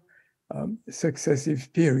four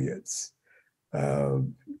successive periods.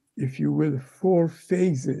 if you will, 4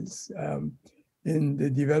 phases in the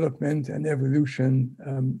development and evolution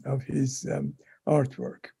of his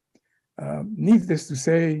artwork. Needless to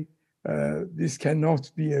say, this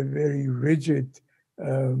cannot be a very rigid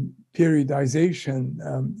periodization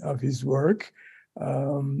of his work.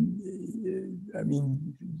 I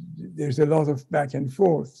mean, there's a lot of back and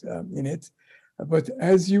forth in it. But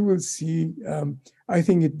as you will see, I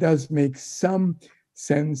think it does make some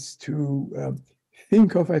sense to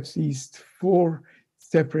think of at least 4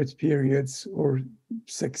 separate periods or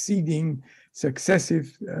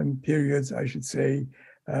successive periods, I should say,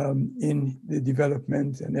 in the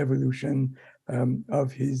development and evolution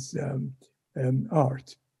of his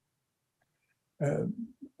art.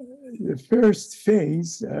 The first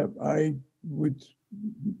phase I would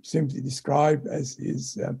simply describe as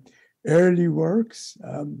his early works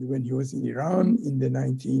when he was in Iran in the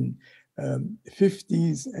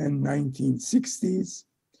 1950s and 1960s.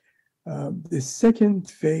 The second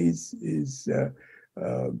phase is the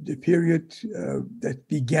period that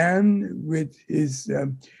began with his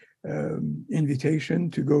invitation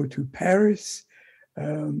to go to Paris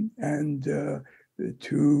and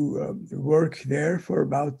to work there for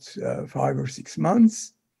about 5 or 6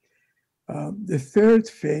 months. The third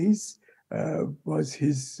phase was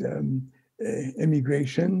his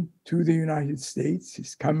emigration to the United States,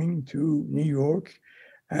 his coming to New York,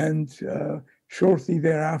 and shortly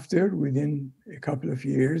thereafter, within a couple of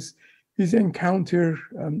years, his encounter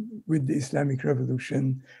with the Islamic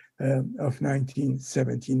Revolution of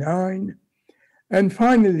 1979. And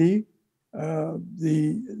finally,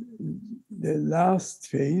 the last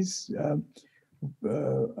phase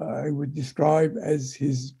I would describe as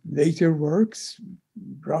his later works,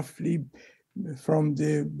 roughly from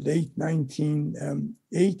the late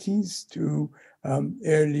 1980s to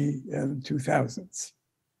early 2000s.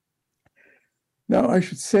 Now, I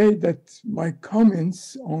should say that my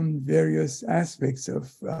comments on various aspects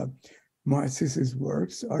of Mohassess's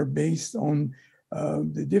works are based on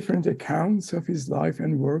the different accounts of his life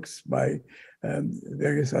and works by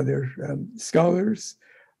various other scholars,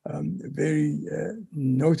 very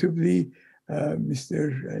notably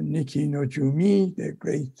Mr. Niki Nojumi, the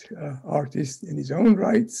great artist in his own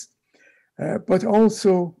rights, but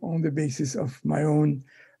also on the basis of my own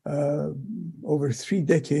over 3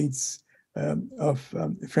 decades of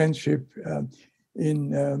friendship in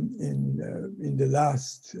the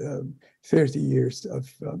last 30 years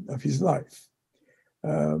of his life.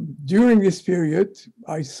 During this period,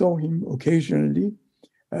 I saw him occasionally,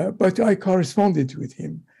 but I corresponded with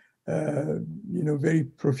him, very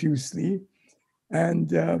profusely. And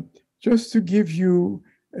just to give you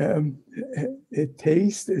a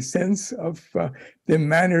taste, a sense of the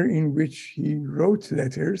manner in which he wrote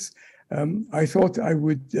letters, I thought I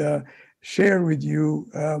would share with you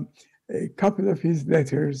a couple of his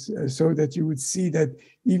letters so that you would see that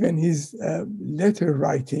even his letter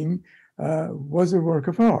writing was a work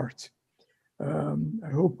of art. I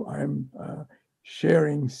hope I'm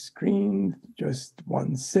sharing screen. Just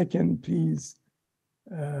 1 second, please.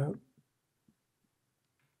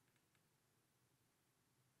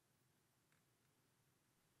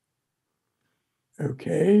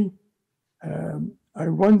 Okay. I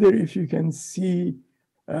wonder if you can see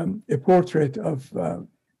a portrait of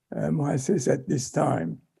Mohassess at this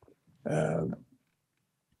time.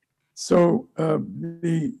 So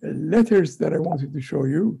the letters that I wanted to show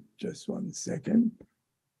you, just 1 second.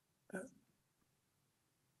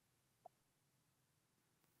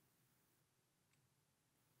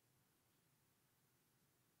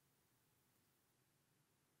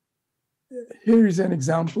 Here is an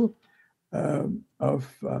example of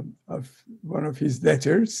one of his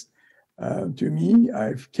letters to me.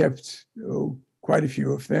 I've kept quite a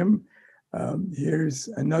few of them. Here's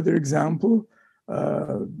another example.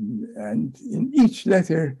 And in each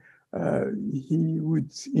letter, he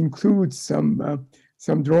would include some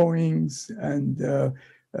drawings and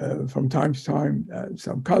from time to time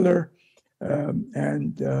some color,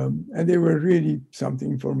 and they were really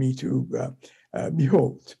something for me to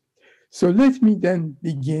behold. So let me then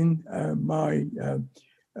begin my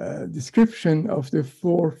description of the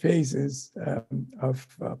 4 phases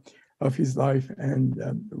of his life and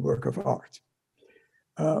work of art.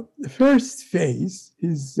 The first phase,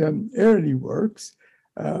 his early works,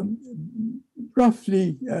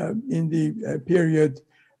 roughly in the period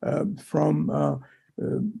from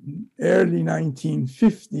early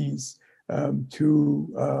 1950s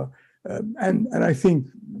to, and I think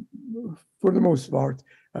for the most part,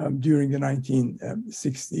 during the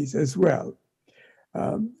 1960s as well.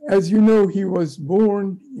 As you know, he was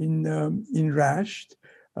born in Rasht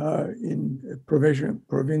in a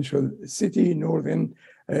provincial city, northern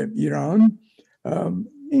Iran,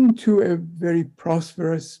 into a very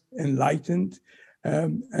prosperous, enlightened,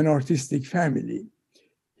 and artistic family.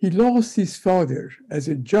 He lost his father as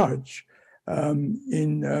a judge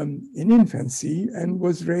in infancy and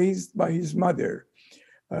was raised by his mother,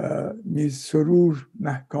 Ms. Surur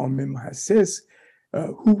Mahkam Mohassess,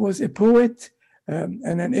 who was a poet and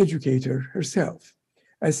an educator herself.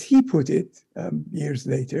 As he put it years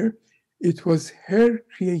later, it was her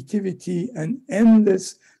creativity and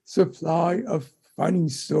endless supply of funny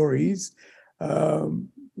stories,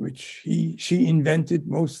 which she invented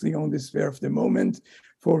mostly on the spur of the moment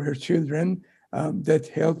for her children, that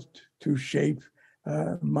helped to shape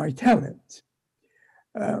my talent.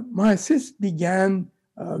 Mohassess began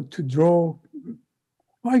to draw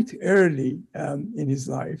quite early in his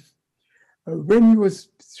life. When he was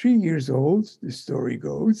 3 years old, the story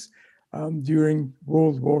goes, during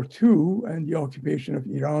World War II and the occupation of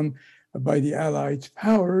Iran by the Allied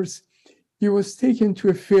powers, he was taken to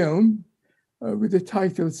a film with the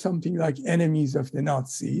title something like Enemies of the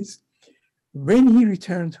Nazis. When he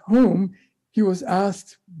returned home, he was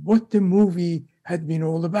asked what the movie had been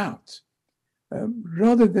all about.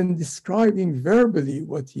 Rather than describing verbally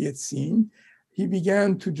what he had seen, he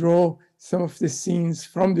began to draw some of the scenes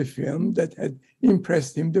from the film that had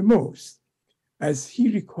impressed him the most. As he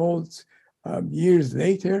recalled years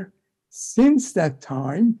later, since that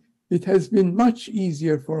time, it has been much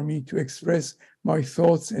easier for me to express my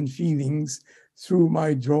thoughts and feelings through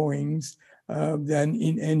my drawings than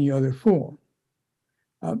in any other form.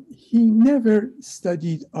 He never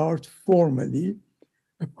studied art formally.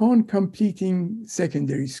 Upon completing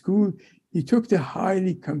secondary school, he took the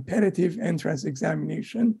highly competitive entrance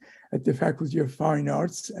examination at the Faculty of Fine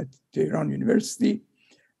Arts at Tehran University.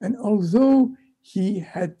 And although he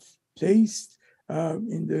had placed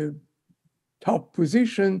in the top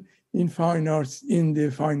position in fine arts in the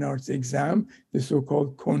fine arts exam, the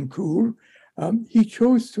so-called concours, he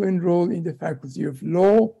chose to enroll in the Faculty of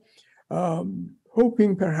Law,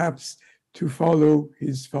 hoping perhaps to follow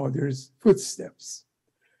his father's footsteps.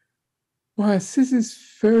 Mohassess's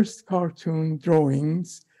first cartoon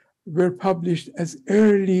drawings were published as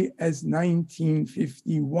early as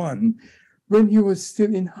 1951, when he was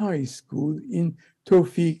still in high school in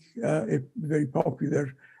Tawfiq, a very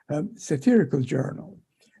popular satirical journal,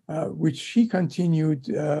 which he continued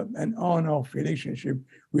an on-off relationship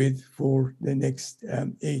with for the next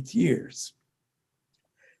 8 years.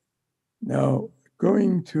 Now,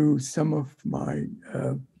 going to some of my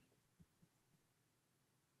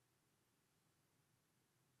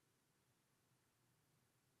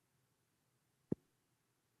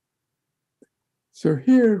so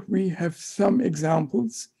here we have some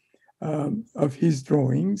examples of his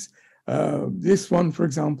drawings. This one, for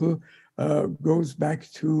example, goes back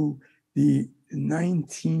to the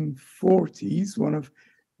 1940s, one of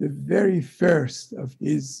the very first of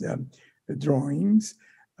his drawings.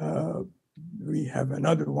 We have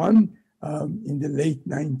another one in the late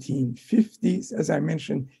 1950s. As I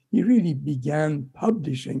mentioned, he really began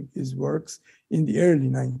publishing his works in the early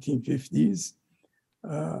 1950s.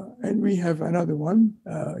 And we have another one,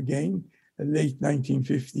 again, late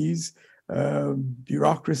 1950s,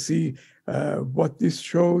 bureaucracy. What this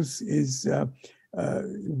shows is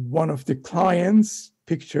one of the clients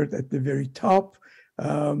pictured at the very top,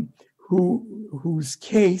 whose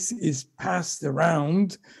case is passed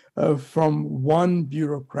around from one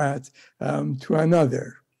bureaucrat to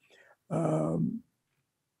another.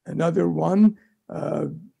 Another one,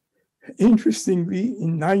 interestingly,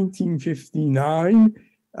 in 1959,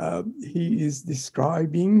 he is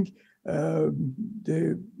describing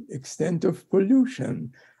the extent of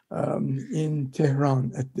pollution in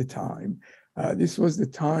Tehran at the time. This was the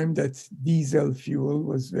time that diesel fuel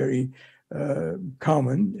was very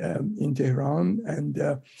common in Tehran, and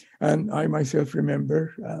I myself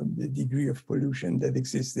remember the degree of pollution that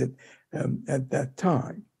existed at that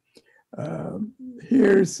time.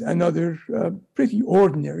 Here's another pretty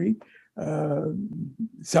ordinary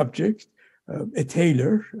subject, a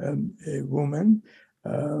tailor, a woman,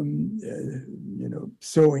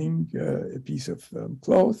 sewing a piece of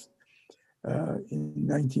cloth in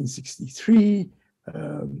 1963.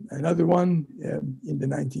 Another one in the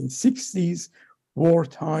 1960s,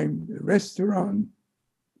 wartime restaurant,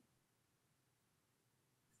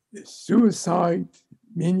 suicide,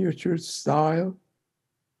 miniature style,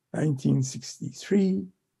 1963.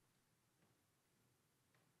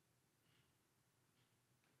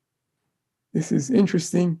 This is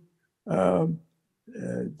interesting. The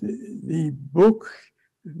book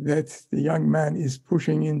that the young man is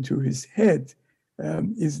pushing into his head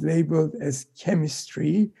is labeled as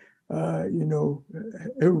chemistry, you know,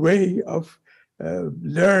 a way of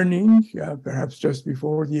learning, perhaps just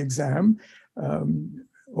before the exam,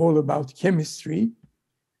 all about chemistry.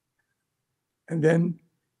 And then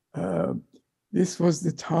this was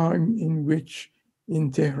the time in which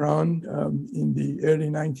in Tehran, in the early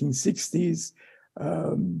 1960s,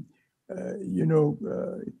 you know,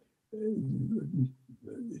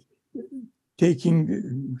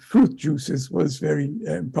 taking fruit juices was very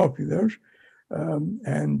popular.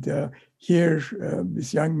 Here,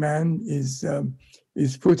 this young man is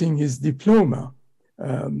putting his diploma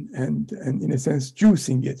and in a sense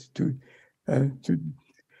juicing it to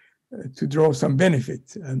draw some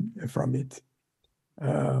benefit from it.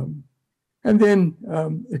 And then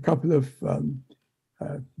a couple of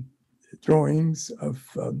drawings of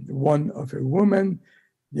one of a woman,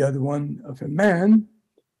 the other one of a man.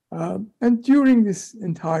 And during this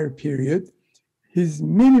entire period, his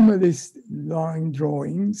minimalist line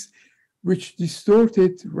drawings, which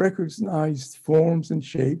distorted recognized forms and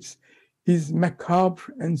shapes, his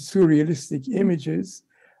macabre and surrealistic images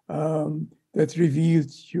that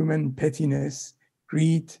revealed human pettiness,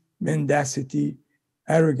 greed, mendacity,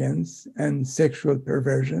 arrogance, and sexual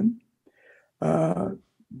perversion.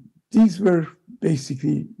 These were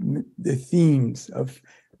basically the themes of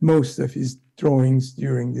most of his drawings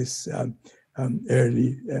during this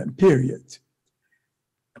early period.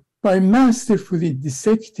 By masterfully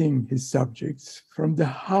dissecting his subjects from the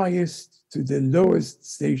highest to the lowest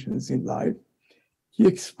stations in life, he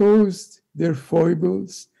exposed their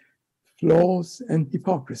foibles, flaws, and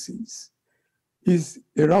hypocrisies. His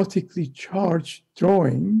erotically charged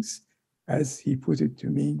drawings, as he put it to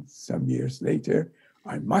me some years later,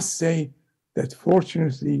 I must say that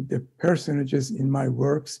fortunately the personages in my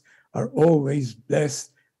works are always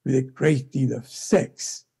blessed with a great deal of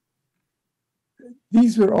sex.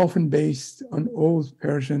 These were often based on old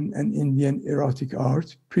Persian and Indian erotic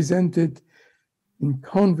art, presented in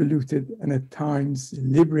convoluted and at times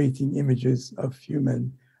liberating images of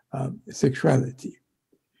human sexuality.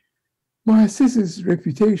 Mohassess's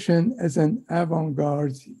reputation as an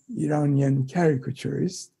avant-garde Iranian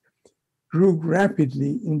caricaturist grew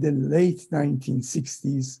rapidly in the late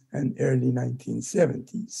 1960s and early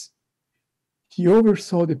 1970s. He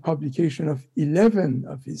oversaw the publication of 11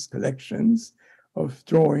 of his collections of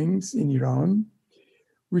drawings in Iran,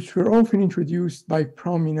 which were often introduced by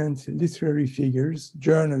prominent literary figures,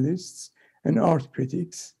 journalists, and art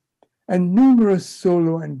critics, and numerous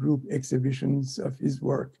solo and group exhibitions of his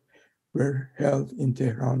work were held in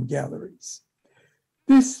Tehran galleries.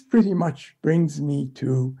 This pretty much brings me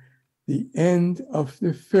to the end of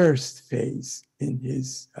the first phase in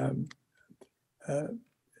his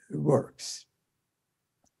works.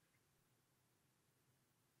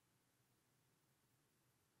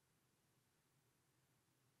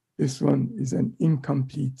 This one is an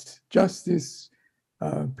incomplete justice,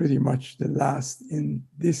 pretty much the last in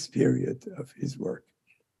this period of his work,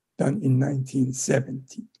 done in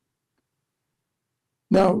 1970.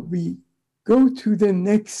 Now we go to the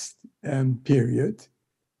next period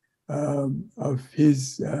of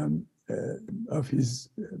his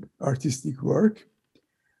artistic work.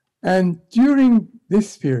 And during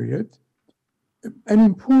this period, an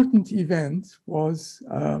important event was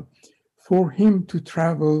for him to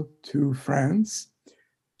travel to France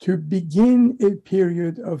to begin a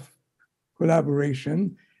period of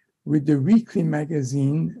collaboration with the weekly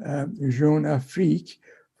magazine Jeune Afrique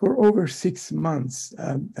for over 6 months,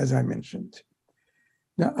 as I mentioned.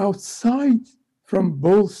 Now, outside from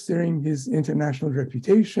bolstering his international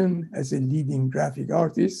reputation as a leading graphic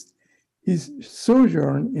artist, his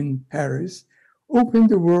sojourn in Paris opened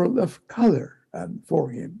the world of color for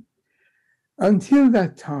him. Until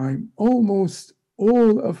that time, almost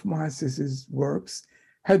all of Mohassess's works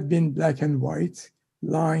had been black and white,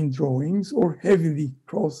 line drawings, or heavily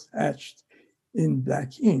cross-hatched in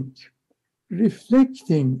black ink.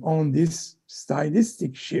 Reflecting on this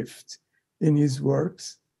stylistic shift in his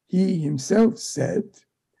works, he himself said,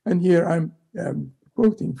 and here I'm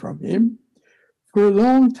quoting from him, "For a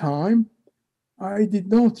long time, I did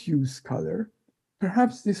not use color.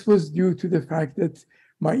 Perhaps this was due to the fact that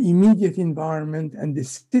my immediate environment and the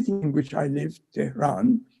city in which I lived,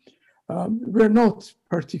 Tehran, were not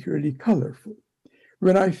particularly colorful.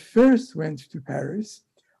 When I first went to Paris,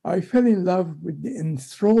 I fell in love with the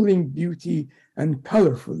enthralling beauty and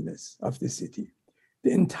colorfulness of the city.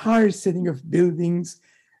 The entire setting of buildings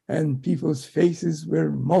and people's faces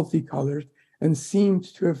were multicolored and seemed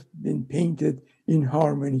to have been painted in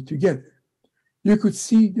harmony together. You could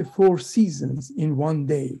see the 4 seasons in one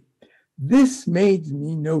day. This made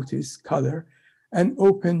me notice color and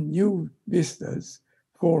opened new vistas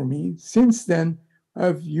for me. Since then,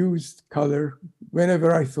 I've used color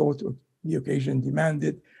whenever I thought the occasion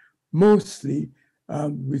demanded, mostly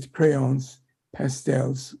with crayons,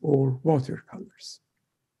 pastels, or watercolors.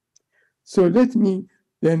 So let me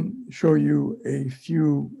then show you a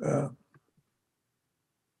few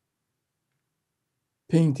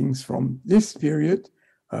paintings from this period,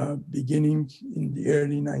 beginning in the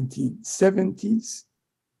early 1970s.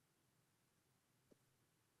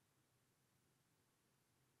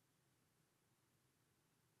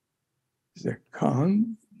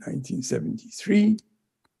 Khan, 1973.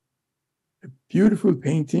 A beautiful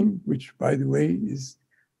painting, which, by the way, is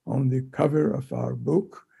on the cover of our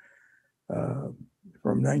book from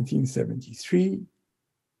 1973.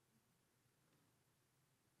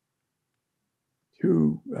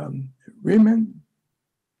 Two women.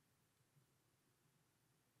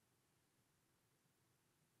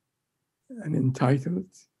 And entitled,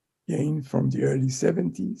 again from the early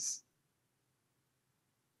 70s.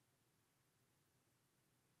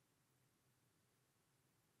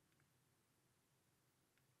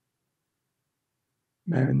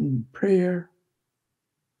 Man in Prayer.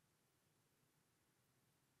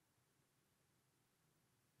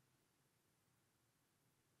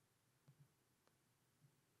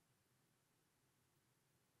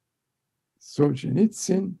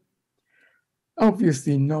 Solzhenitsyn.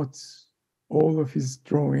 Obviously not all of his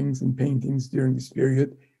drawings and paintings during this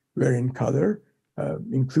period were in color,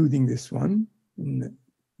 including this one,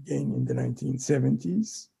 again in the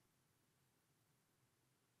 1970s.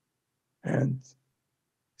 And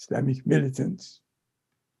Islamic militants,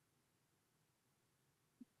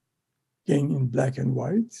 again in black and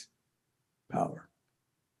white, power.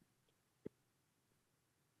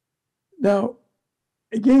 Now,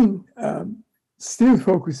 again, still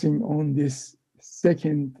focusing on this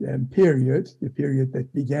second period, the period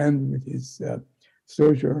that began with his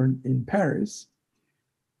sojourn in Paris,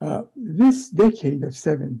 this decade of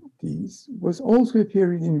 70s was also a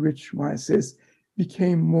period in which Mohassess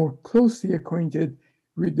became more closely acquainted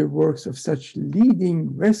with the works of such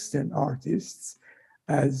leading Western artists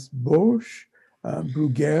as Bosch,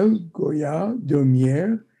 Bruegel, Goya,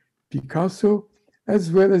 Daumier, Picasso,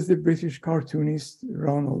 as well as the British cartoonist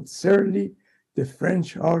Ronald Searle, the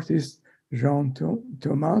French artist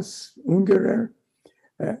Jean-Thomas Ungerer,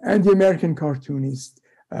 and the American cartoonist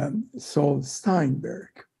Saul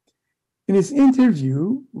Steinberg. In his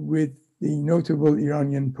interview with the notable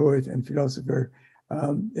Iranian poet and philosopher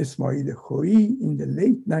Esmail Khoei in the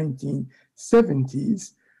late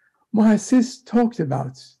 1970s, Mohassess talked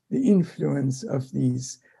about the influence of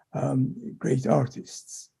these great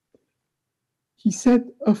artists. He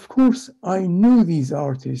said, "Of course, I knew these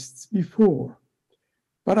artists before,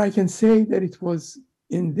 but I can say that it was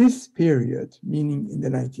in this period, meaning in the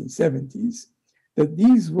 1970s, that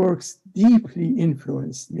these works deeply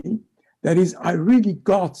influenced me. That is, I really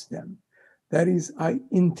got them. That is, I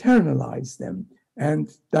internalized them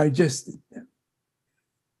and digested them."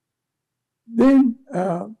 Then,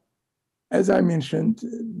 as I mentioned,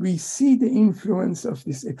 we see the influence of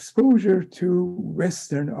this exposure to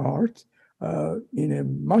Western art in a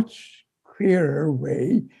much clearer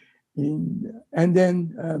way. And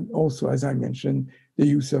then also, as I mentioned, the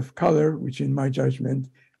use of color, which in my judgment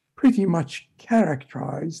pretty much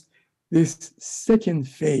characterized this second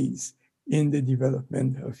phase in the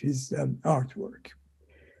development of his artwork.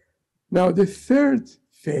 Now, the third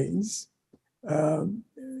phase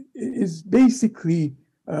is basically,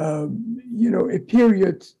 a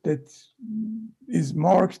period that is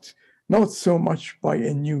marked not so much by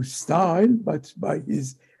a new style, but by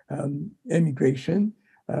his emigration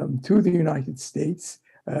to the United States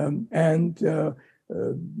and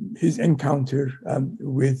his encounter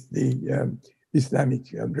with the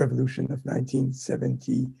Islamic Revolution of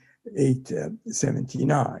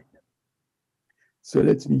 1978-79. So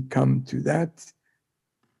let me come to that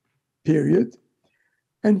period.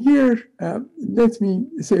 And here, let me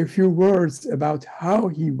say a few words about how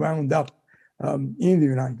he wound up in the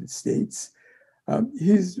United States.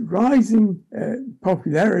 His rising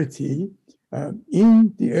popularity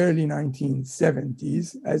in the early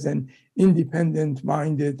 1970s as an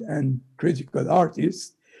independent-minded and critical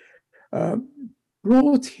artist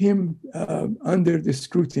brought him under the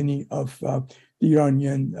scrutiny of the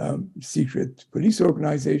Iranian secret police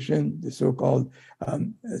organization, the so-called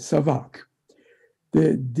Savak.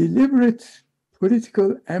 The deliberate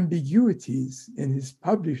political ambiguities in his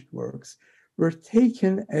published works were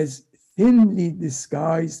taken as thinly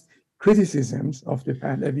disguised criticisms of the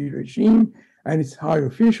Pahlavi regime and its high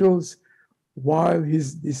officials, while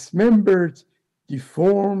his dismembered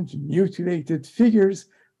deformed, mutilated figures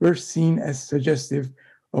were seen as suggestive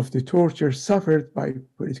of the torture suffered by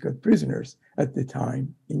political prisoners at the time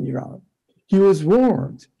in Iran. He was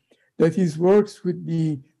warned that his works would be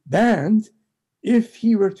banned if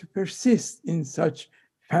he were to persist in such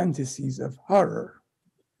fantasies of horror.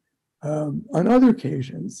 On other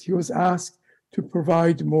occasions, he was asked to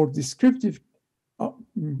provide more descriptive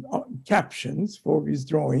captions for his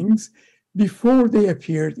drawings before they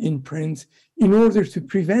appeared in print in order to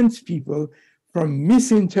prevent people from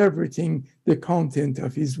misinterpreting the content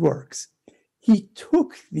of his works. He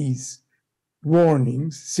took these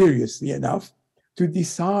warnings seriously enough to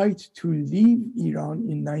decide to leave Iran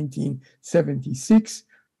in 1976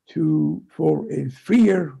 for a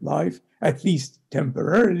freer life, at least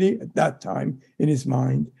temporarily at that time in his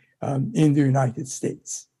mind, in the United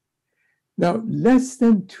States. Now, less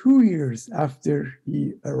than 2 years after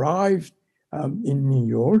he arrived in New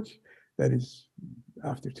York, that is,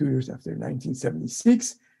 after 2 years after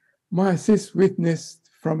 1976, Mohassess witnessed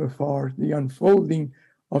from afar the unfolding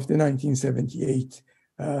of the 1978-79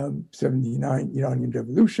 Iranian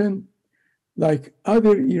Revolution. Like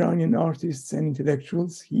other Iranian artists and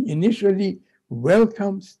intellectuals, he initially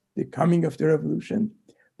welcomed the coming of the revolution,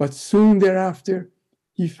 but soon thereafter,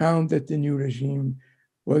 he found that the new regime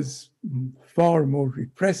was far more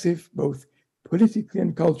repressive, both politically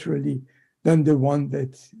and culturally, than the one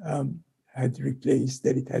that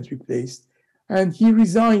it had replaced. And he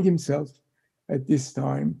resigned himself at this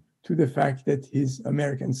time to the fact that his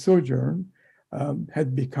American sojourn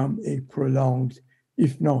had become a prolonged,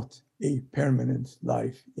 if not a permanent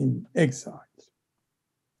life in exile.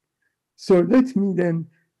 So let me then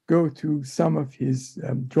go to some of his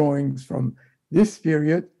drawings from this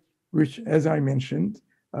period, which, as I mentioned,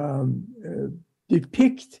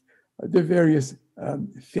 depict the various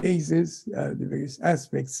phases, the various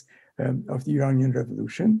aspects of the Iranian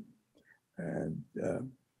Revolution. And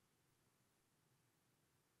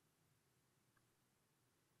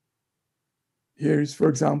here's, for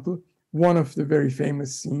example, one of the very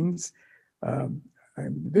famous scenes. I'm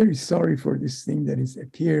very sorry for this thing that is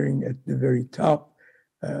appearing at the very top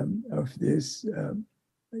of this.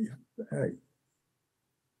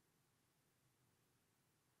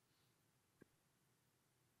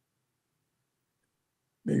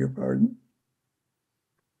 Beg your pardon.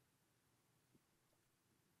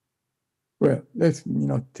 Well, let me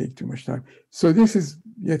not take too much time. So this is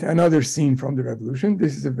yet another scene from the revolution.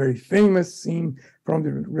 This is a very famous scene from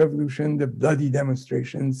the revolution, the bloody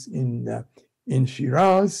demonstrations in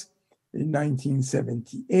Shiraz in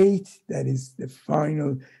 1978. That is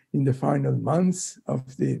in the final months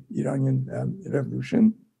of the Iranian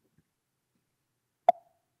revolution.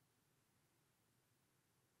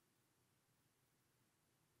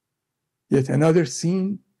 Yet another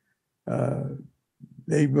scene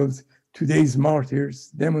labeled "Today's Martyrs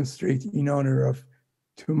Demonstrate in Honor of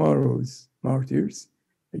Tomorrow's Martyrs,"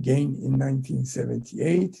 again in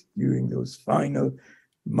 1978, during those final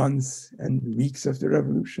months and weeks of the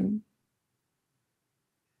revolution.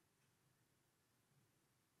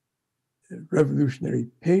 Revolutionary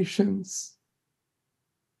patience.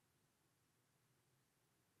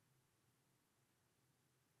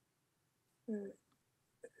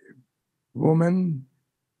 Woman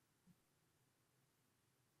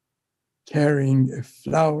carrying a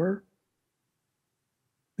flower,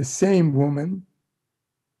 the same woman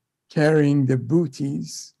carrying the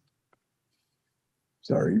booties,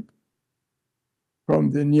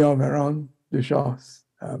 from the Niavaran, the Shah's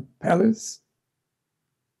palace.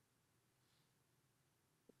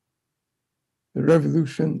 The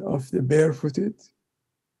revolution of the barefooted.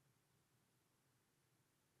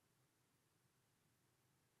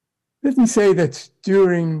 Let me say that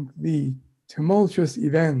during the tumultuous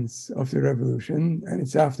events of the revolution and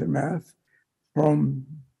its aftermath from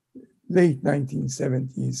late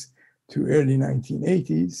 1970s to early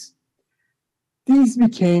 1980s, these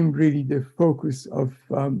became really the focus of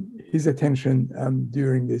his attention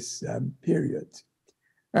during this period.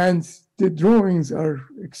 And the drawings are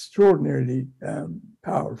extraordinarily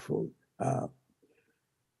powerful.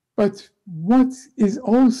 But what is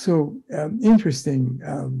also interesting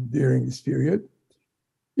during this period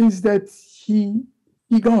is that he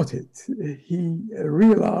got it. He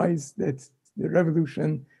realized that the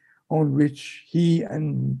revolution on which he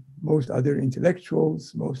and most other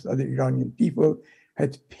intellectuals, most other Iranian people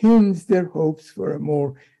had pinned their hopes for a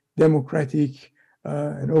more democratic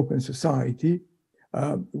and open society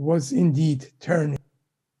was indeed turning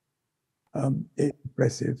a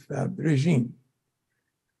repressive regime.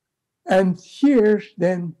 And here,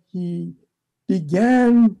 then, he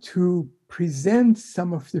began to present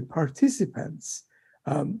some of the participants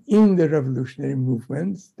in the revolutionary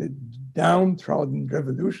movement, the downtrodden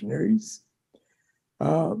revolutionaries,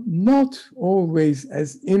 not always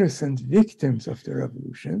as innocent victims of the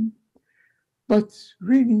revolution, but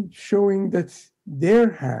really showing that their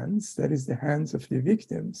hands, that is the hands of the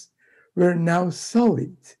victims, were now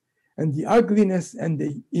sullied, and the ugliness and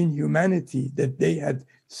the inhumanity that they had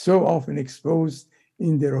so often exposed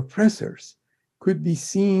in their oppressors could be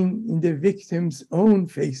seen in the victims' own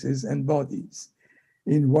faces and bodies.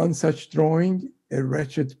 In one such drawing, a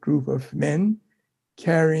wretched group of men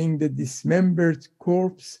carrying the dismembered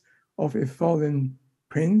corpse of a fallen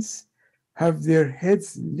prince have their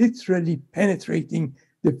heads literally penetrating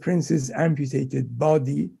the prince's amputated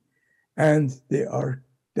body, and they are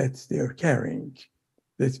carrying.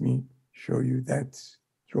 Let me show you that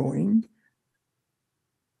drawing,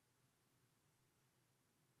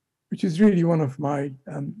 which is really one of my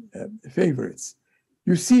favorites.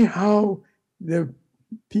 You see how the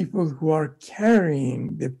people who are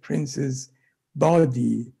carrying the prince's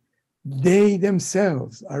body, they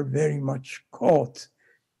themselves are very much caught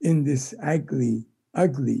in this ugly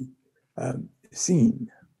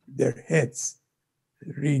scene. Their heads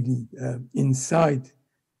really inside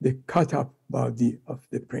the cut up body of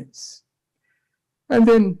the prince. And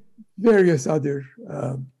then various other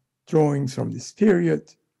drawings from this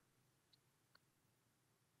period,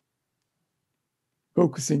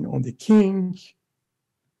 focusing on the king,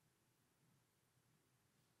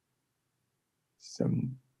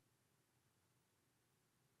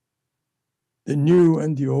 the new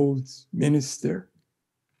and the old minister,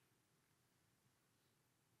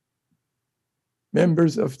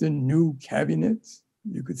 members of the new cabinet.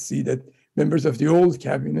 You could see that members of the old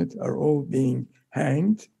cabinet are all being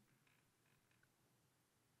hanged.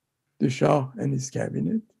 The Shah and his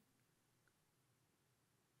cabinet.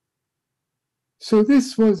 So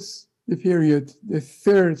this was the period, the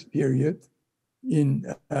third period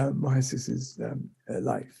in Mohassess's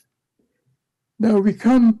life. Now we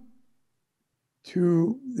come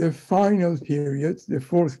to the final period, the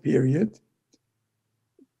fourth period,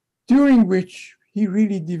 during which he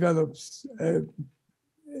really develops a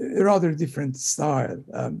rather different style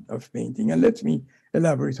of painting. And let me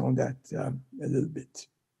elaborate on that a little bit.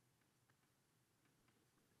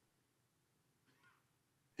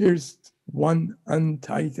 Here's one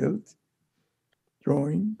untitled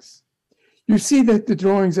drawings. You see that the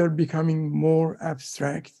drawings are becoming more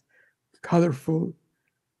abstract, colorful,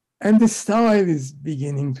 and the style is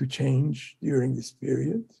beginning to change during this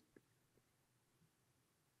period.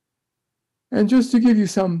 And just to give you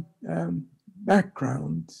some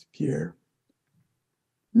background here,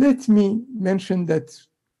 let me mention that,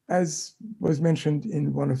 as was mentioned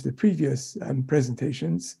in one of the previous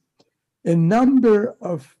presentations, a number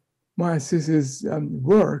of Mohassess's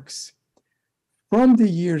works from the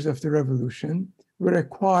years of the revolution were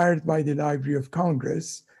acquired by the Library of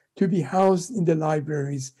Congress to be housed in the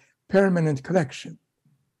library's permanent collection.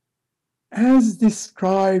 As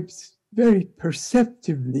described very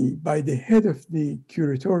perceptively by the head of the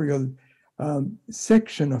curatorial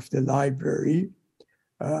section of the library,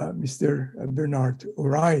 Mr. Bernard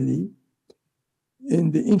O'Reilly,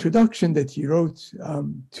 in the introduction that he wrote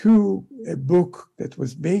to a book that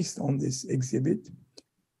was based on this exhibit,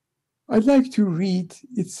 I'd like to read,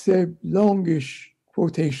 it's a longish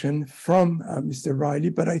quotation from Mr. Riley,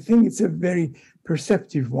 but I think it's a very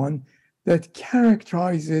perceptive one that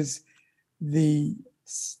characterizes the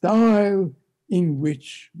style in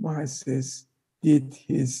which Mohassess did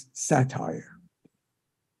his satire.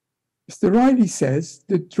 Mr. Riley says,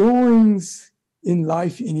 the drawings in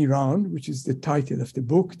Life in Iran, which is the title of the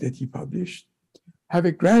book that he published, have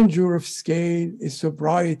a grandeur of scale, a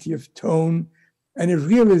sobriety of tone, and a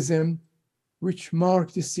realism which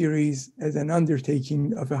mark the series as an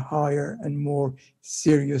undertaking of a higher and more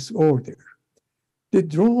serious order. The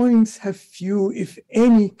drawings have few, if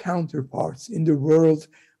any, counterparts in the world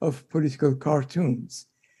of political cartoons.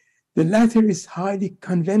 The latter is highly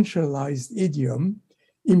conventionalized idiom,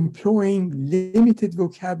 employing limited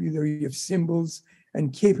vocabulary of symbols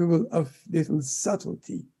and capable of little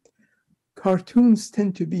subtlety. Cartoons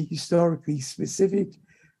tend to be historically specific,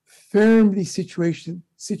 firmly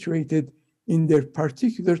situated in their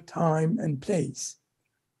particular time and place.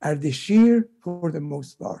 Ardeshir, for the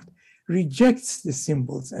most part, rejects the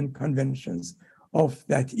symbols and conventions of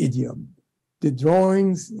that idiom. The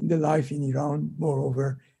drawings in the Life in Iran,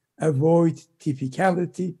 moreover, avoid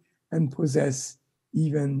typicality and possess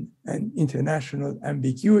even an international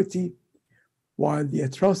ambiguity, while the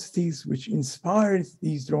atrocities which inspired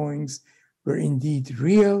these drawings were indeed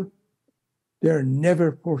real, they are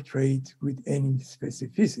never portrayed with any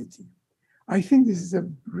specificity. I think this is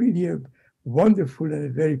really a wonderful and a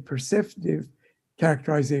very perceptive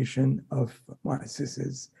characterization of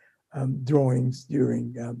Mohassess's drawings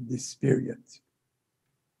during this period.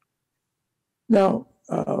 Now,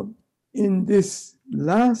 in this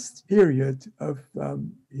last period of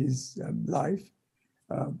his life,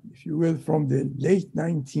 if you will, from the late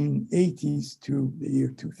 1980s to the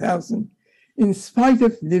year 2000, in spite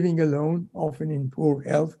of living alone, often in poor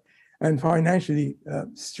health and financially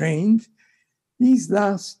strained, these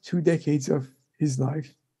last 2 decades of his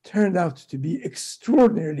life turned out to be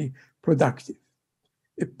extraordinarily productive.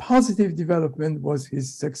 A positive development was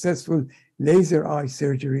his successful laser eye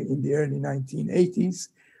surgery in the early 1980s,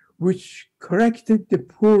 which corrected the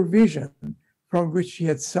poor vision from which he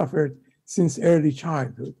had suffered since early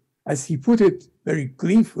childhood. As he put it very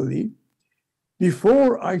gleefully,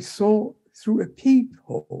 before I saw through a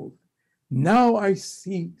peephole, now I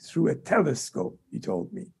see through a telescope, he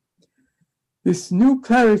told me. This new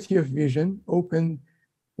clarity of vision opened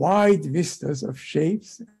wide vistas of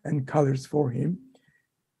shapes and colors for him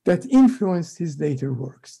that influenced his later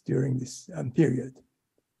works during this period.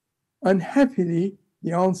 Unhappily,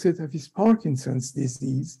 the onset of his Parkinson's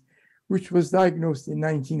disease, which was diagnosed in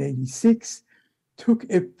 1986, took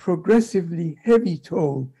a progressively heavy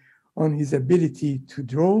toll on his ability to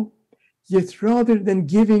draw, yet rather than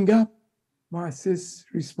giving up, Mohassess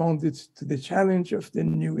responded to the challenge of the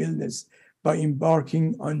new illness by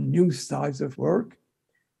embarking on new styles of work.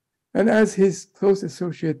 And as his close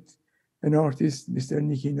associate and artist, Mr.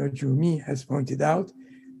 Niki Najumi, has pointed out,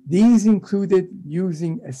 these included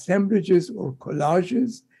using assemblages or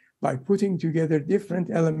collages by putting together different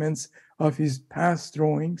elements of his past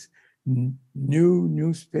drawings, new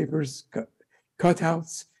newspapers,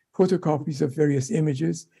 cutouts, photocopies of various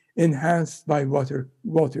images, enhanced by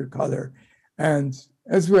watercolor, and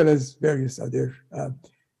as well as various other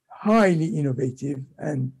highly innovative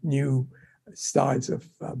and new styles of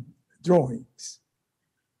drawings,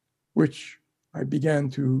 which I began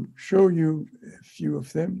to show you a few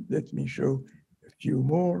of them. Let me show a few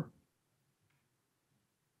more.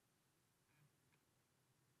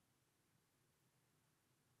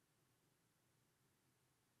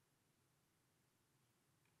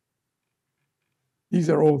 These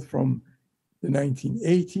are all from the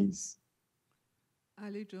 1980s.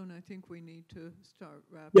 Ali John, I think we need to start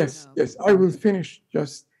wrapping Yes, up. yes, I will finish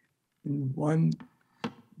just in 1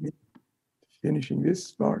 minute, finishing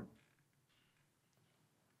this part.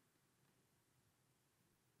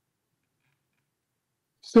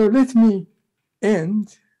 So let me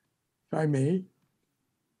end, if I may,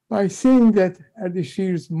 by saying that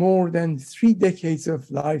Ardeshir's more than 3 decades of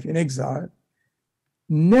life in exile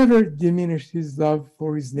never diminished his love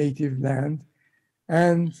for his native land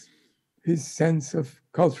and his sense of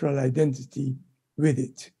cultural identity with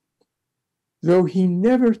it. Though he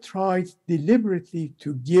never tried deliberately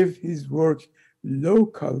to give his work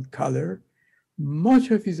local color,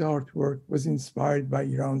 much of his artwork was inspired by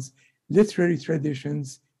Iran's literary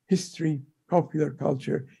traditions, history, popular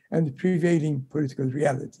culture, and prevailing political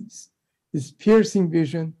realities. His piercing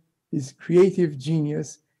vision, his creative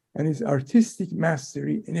genius, and his artistic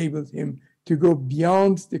mastery enabled him to go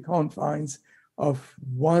beyond the confines of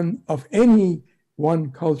any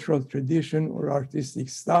one cultural tradition or artistic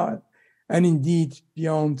style, and indeed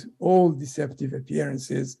beyond all deceptive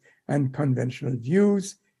appearances and conventional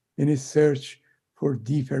views in his search for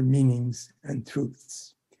deeper meanings and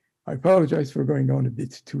truths. I apologize for going on a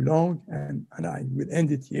bit too long, and I will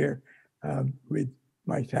end it here with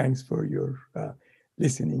my thanks for your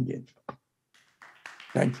listening in.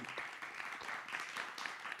 Thank you.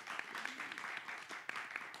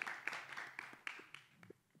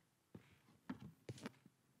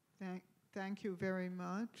 Thank you very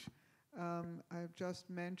much. I've just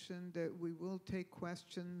mentioned that we will take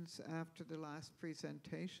questions after the last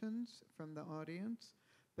presentations from the audience,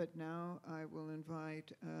 but now I will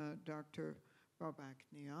invite Dr.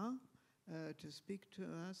 Babaknia to speak to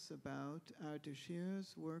us about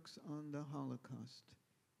Ardeshir's works on the Holocaust.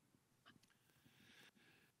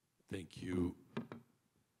 Thank you,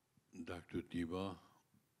 Dr. Diba.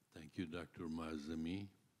 Thank you, Dr. Mazami.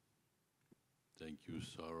 Thank you,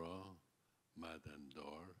 Sarah,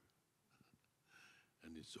 Madandar.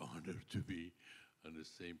 And it's an honor to be on the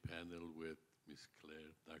same panel with Ms.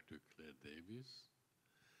 Clare, Dr. Clare Davies,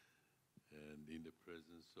 and in the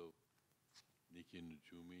presence of Niki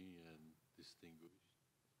Najumi and distinguished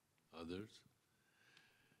others.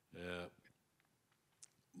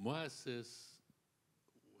 Mohassess,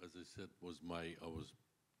 as I said, I was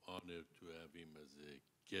honored to have him as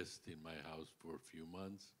a guest in my house for a few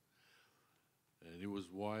months. And it was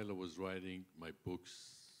while I was writing my books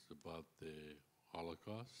about the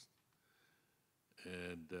Holocaust,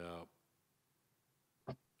 and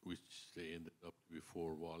which they ended up to be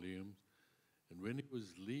 4 volumes. And when he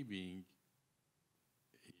was leaving,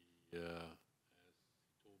 he told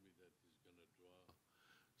me that he's going to draw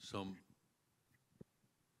some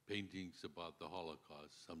paintings about the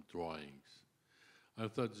Holocaust, some drawings. I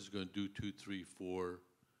thought he was going to do 2, 3, 4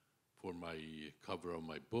 for my cover of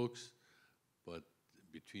my books, but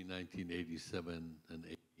between 1987 and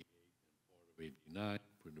 88 and part of 89,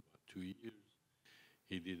 for about 2 years,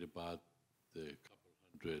 he did about a couple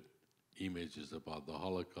hundred images about the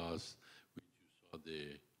Holocaust, which you saw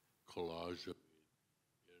the collage of it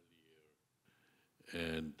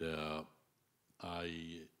earlier. And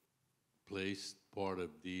I placed part of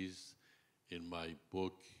these in my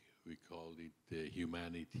book. We called it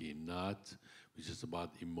Humanity Not, which is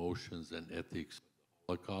about emotions and ethics of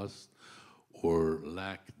the Holocaust, or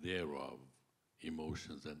lack thereof,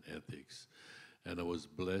 emotions and ethics. And I was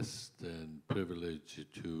blessed and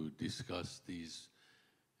privileged to discuss these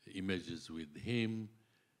images with him.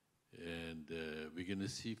 And we're going to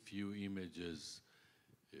see a few images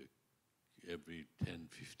every 10,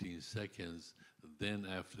 15 seconds. Then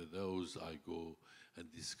after those, I go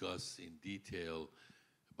and discuss in detail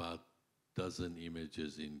about dozen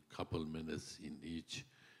images in a couple minutes in each,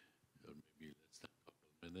 or maybe less than a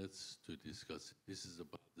couple minutes to discuss. This is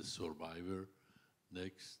about the survivor.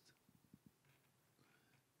 Next.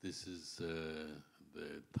 This is,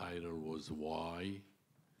 the title was Why?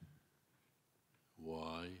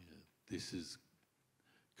 Why? This is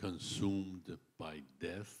Consumed by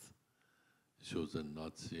Death. It shows a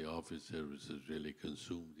Nazi officer who was really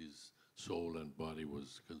consumed. His soul and body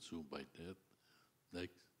was consumed by death.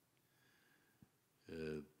 Next.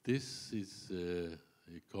 This is,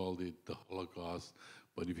 he called it the Holocaust,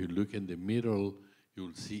 but if you look in the middle,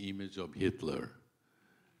 you'll see image of Hitler,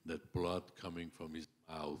 that blood coming from his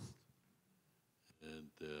mouth.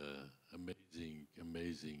 And amazing,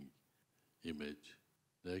 amazing image.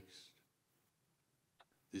 Next.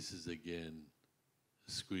 This is again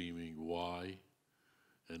screaming why,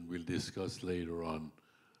 and we'll discuss later on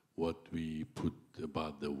what we put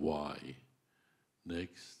about the why.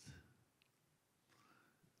 Next.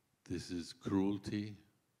 This is cruelty.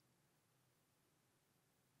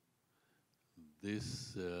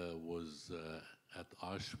 This was at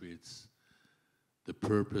Auschwitz. The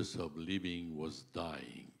purpose of living was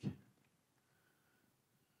dying.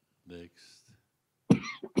 Next.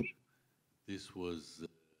 This was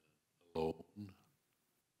alone,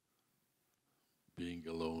 being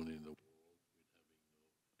alone in the world.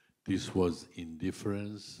 This was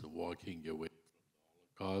indifference, walking away from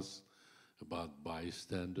the Holocaust, about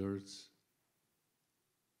bystanders.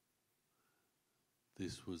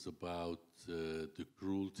 This was about the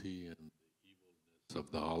cruelty and the evilness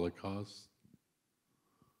of the Holocaust.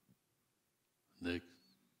 Next.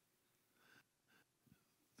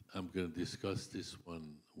 I'm going to discuss this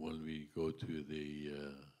one when we go to the,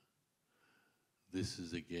 this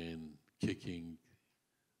is again kicking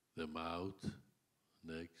them out.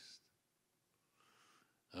 Next.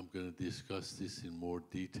 I'm going to discuss this in more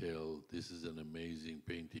detail. This is an amazing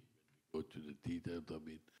painting. Go to the detail of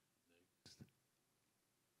it. Next.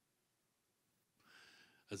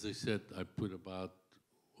 As I said, I put about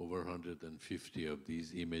over 150 of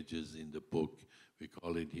these images in the book. We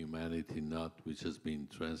call it Humanity Not, which has been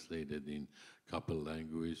translated in a couple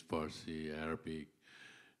languages, Farsi, Arabic,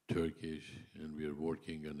 Turkish, and we are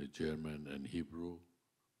working on the German and Hebrew.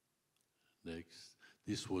 Next.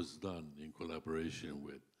 This was done in collaboration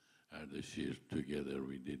with Ardeshir. Together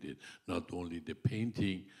we did it. Not only the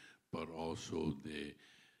painting, but also the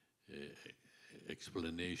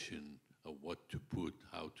explanation of what to put,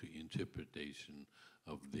 how to interpretation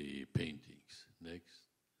of the paintings. Next.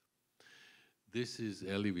 This is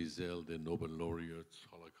Elie Wiesel, the Nobel laureate,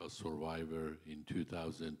 Holocaust survivor in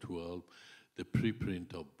 2012. The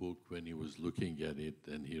preprint of book when he was looking at it,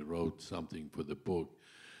 and he wrote something for the book.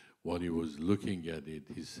 When he was looking at it,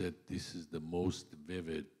 he said, this is the most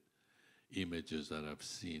vivid images that I've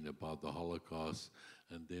seen about the Holocaust.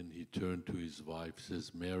 And then he turned to his wife,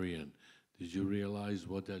 says, Marian, did you realize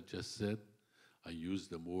what I just said? I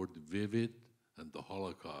used the word vivid and the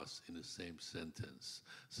Holocaust in the same sentence.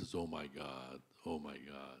 Says, oh my God, oh my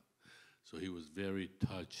God. So he was very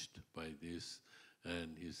touched by this.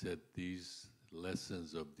 And he said, these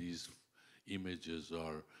lessons of these images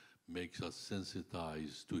makes us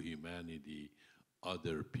sensitized to humanity,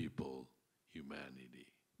 other people, humanity.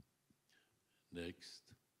 Next.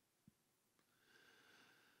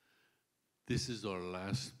 This is our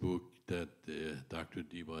last book that Dr.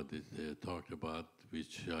 Diba talked about,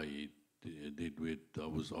 which I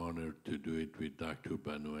was honored to do it with Dr.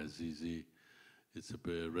 Banuazizi. It's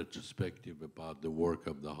a retrospective about the work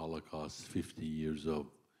of the Holocaust, 50 years of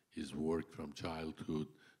his work from childhood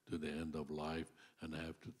to the end of life. And I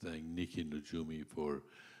have to thank Nikki Najumi for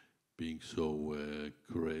being so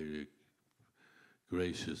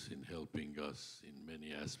gracious in helping us in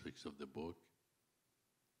many aspects of the book.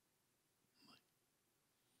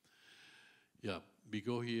 Yeah, we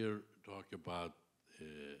go here talk about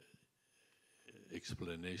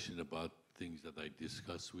explanation about things that I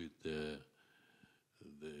discussed with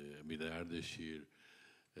Ardeshir.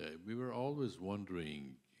 We were always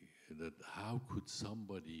wondering that how could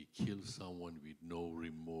somebody kill someone with no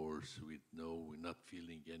remorse, with not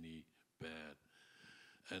feeling any bad,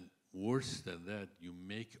 and worse than that, you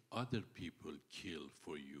make other people kill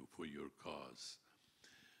for you, for your cause.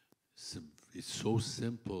 It's so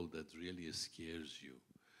simple that really scares you.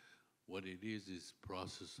 What it is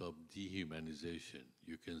process of dehumanization.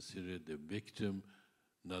 You consider the victim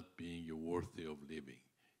not being worthy of living,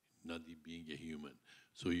 not being a human.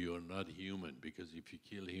 So you are not human, because if you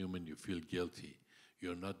kill a human, you feel guilty.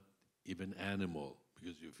 You're not even animal,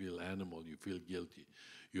 because you feel animal, you feel guilty.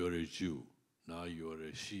 You're a Jew, now you're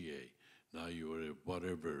a Shia, now you're a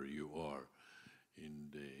whatever you are.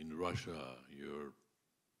 In Russia, you're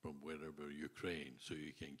from wherever, Ukraine, so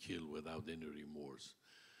you can kill without any remorse.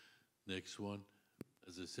 Next one,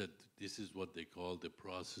 as I said, this is what they call the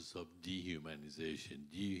process of dehumanization.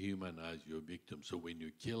 Dehumanize your victim. So when you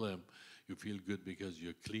kill him, you feel good because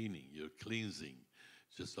you're cleaning, you're cleansing.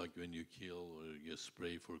 Just like when you kill or you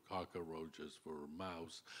spray for cockroaches, for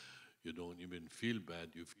mouse, you don't even feel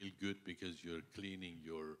bad, you feel good because you're cleaning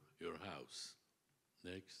your house.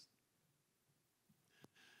 Next.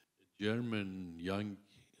 A German young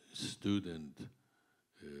student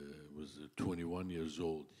was 21 years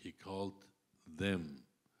old. He called them,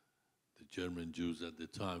 the German Jews at the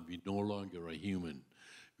time, we no longer are human.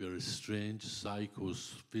 We're a strange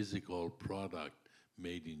psychophysical product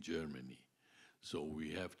made in Germany. So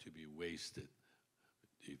we have to be wasted.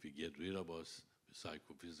 If you get rid of us, the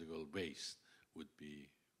psychophysical waste would be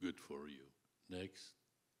good for you. Next.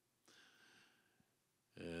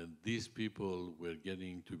 And these people were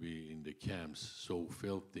getting to be in the camps so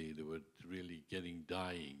filthy, they were really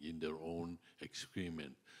dying in their own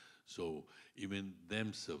excrement. So even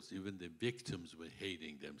themselves, even the victims were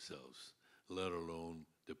hating themselves, let alone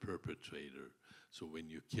the perpetrator. So when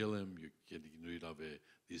you kill him, you're getting rid of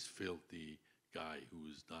this filthy guy who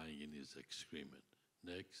is dying in his excrement.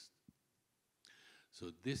 Next.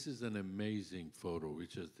 So this is an amazing photo,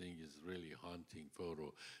 which I think is really haunting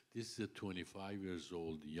photo. This is a 25 years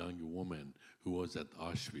old young woman who was at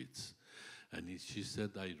Auschwitz. And she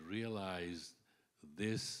said, I realized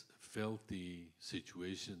this filthy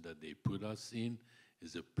situation that they put us in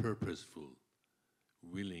is a purposeful,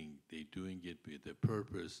 willing, they're doing it with a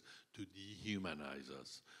purpose to dehumanize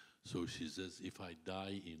us. So she says, if I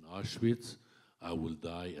die in Auschwitz, I will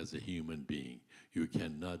die as a human being. You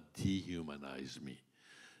cannot dehumanize me.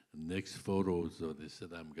 Next photo, so they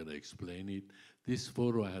said I'm going to explain it. This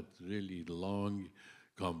photo, I had really long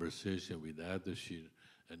conversation with Ardeshir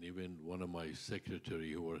and even one of my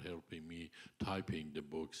secretary who were helping me typing the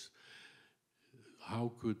books.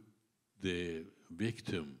 How could the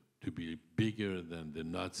victim to be bigger than the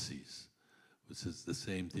Nazis? Which is the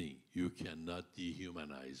same thing. You cannot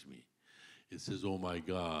dehumanize me. It says, oh my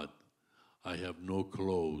God, I have no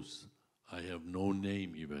clothes. I have no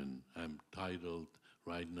name even. I'm titled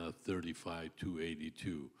right now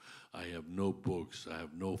 35-282. I have no books. I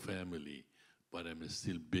have no family. But I'm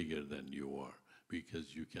still bigger than you are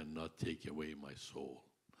because you cannot take away my soul.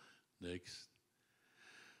 Next.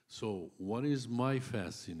 So what is my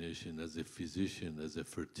fascination as a physician, as a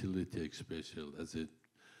fertility specialist, as a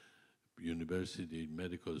university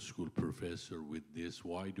medical school professor with this?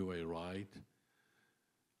 Why do I write?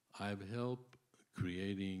 I've helped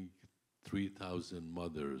creating 3,000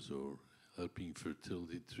 mothers or helping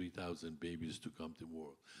fertility 3,000 babies to come to the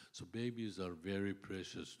world. So babies are very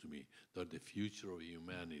precious to me. They're the future of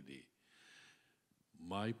humanity.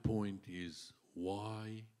 My point is,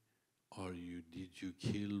 why did you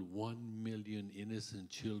kill 1 million innocent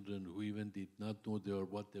children who even did not know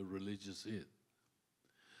what their religious is?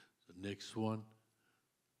 The next one.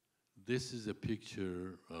 This is a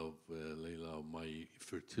picture of Layla, my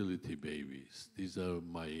fertility babies. These are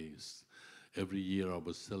every year I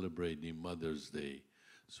was celebrating Mother's Day.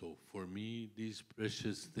 So for me, these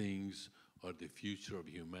precious things are the future of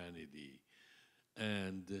humanity.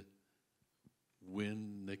 And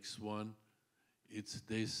next one,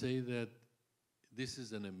 they say that this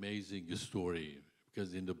is an amazing story,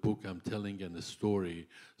 because in the book I'm telling a story.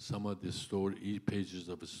 Some of the story, each pages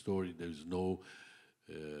of a story, there's no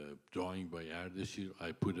drawing by Ardeshir.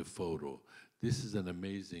 I put a photo. This is an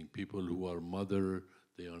amazing, people who are mother,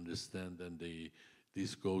 they understand, and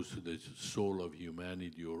this goes to the soul of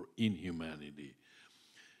humanity or inhumanity.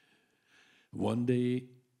 One day,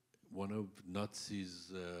 one of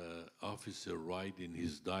Nazis' officer write in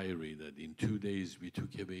his diary that in 2 days we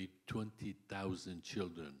took away 20,000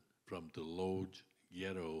 children from the Lodz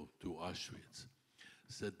ghetto to Auschwitz.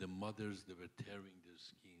 Said the mothers, they were tearing their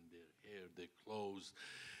skin, their hair, their clothes.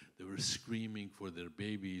 They were screaming for their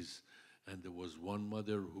babies. And there was one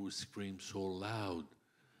mother who screamed so loud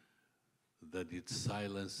that it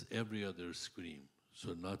silenced every other scream.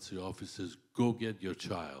 So Nazi officers, go get your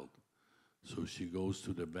child. So she goes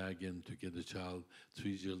to the wagon to get the child.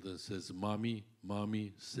 3 children says, Mommy,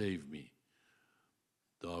 Mommy, save me.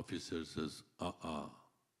 The officer says,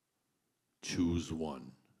 choose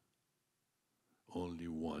one. Only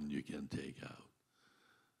one you can take out.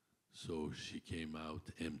 So she came out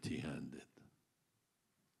empty-handed.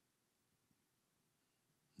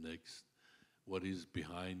 Next, what is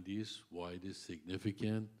behind this? Why it is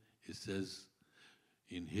significant? It says,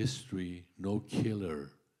 in history, no killer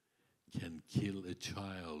can kill a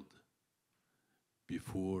child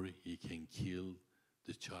before he can kill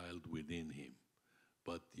the child within him.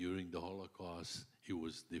 But during the Holocaust, it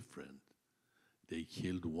was different. They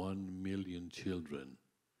killed 1 million children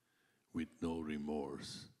with no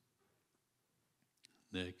remorse.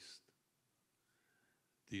 Next.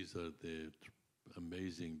 These are the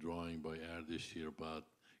amazing drawing by Ardeshir about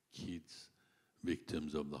kids,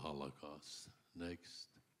 victims of the Holocaust. Next.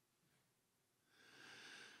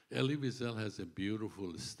 Elie Wiesel has a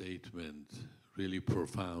beautiful statement, really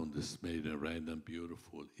profound. It's made at random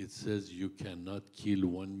beautiful. It says, you cannot kill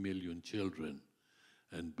 1 million children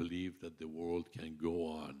and believe that the world can go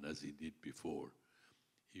on as it did before.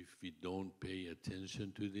 If we don't pay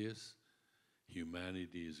attention to this,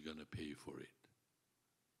 humanity is going to pay for it.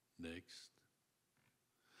 Next.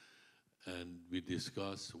 And we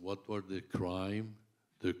discussed what were the crime.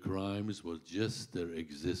 The crimes was just their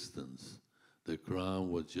existence. The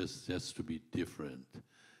crime was just to be different.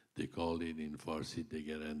 They call it in Farsi,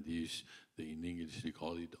 degerandish. In English, they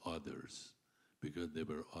call it others, because they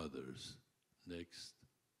were others. Next.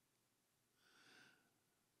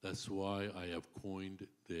 That's why I have coined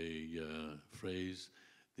the phrase,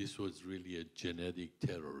 this was really a genetic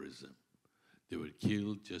terrorism. They were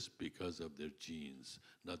killed just because of their genes,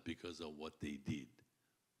 not because of what they did.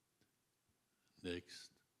 Next.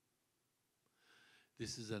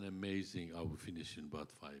 This is an amazing, I will finish in about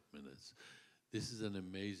 5 minutes. This is an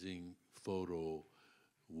amazing photo,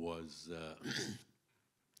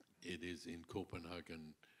 it is in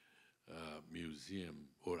Copenhagen Museum,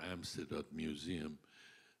 or Amsterdam Museum,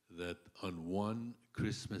 that on one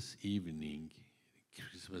Christmas evening,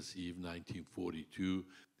 Christmas Eve 1942,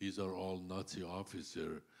 these are all Nazi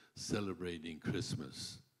officers celebrating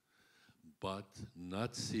Christmas. But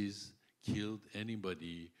Nazis killed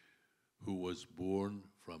anybody who was born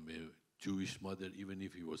from a Jewish mother, even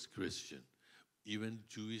if he was Christian, even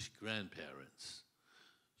Jewish grandparents.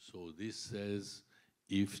 So this says,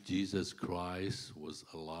 if Jesus Christ was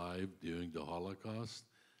alive during the Holocaust,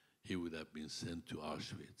 he would have been sent to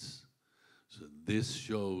Auschwitz. So this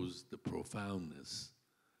shows the profoundness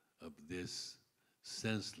of this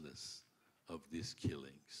senseless of these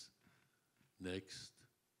killings. Next.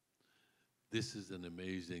 This is an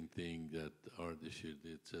amazing thing that Ardeshir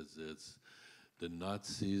did. It says that the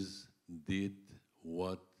Nazis did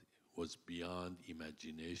what was beyond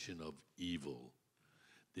imagination of evil.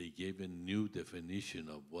 They gave a new definition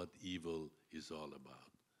of what evil is all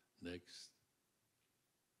about. Next.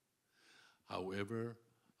 However,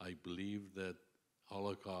 I believe that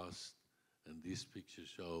Holocaust, and this picture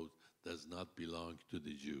shows, does not belong to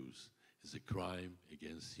the Jews. It's a crime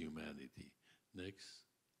against humanity. Next.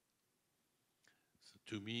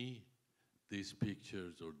 So to me, these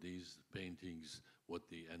pictures or these paintings,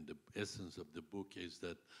 and the essence of the book is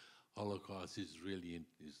that Holocaust is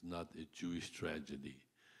not a Jewish tragedy.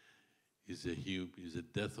 It's a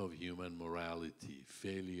death of human morality,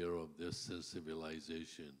 failure of this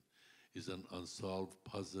civilization. Is an unsolved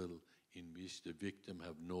puzzle in which the victim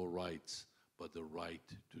have no rights but the right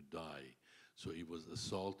to die. So it was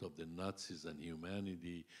assault of the Nazis on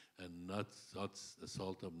humanity, and not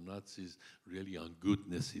assault of Nazis really on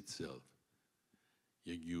goodness itself.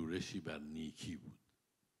 یک یورشی بر نیکی بود.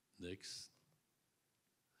 Next.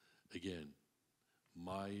 Again,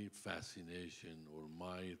 my fascination or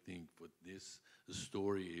my thing for this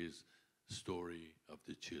story is story of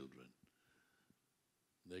the children.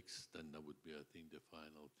 next, and that would be, I think, the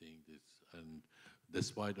final thing. And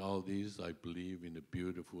despite all these, I believe in the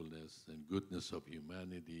beautifulness and goodness of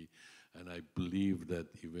humanity, and I believe that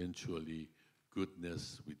eventually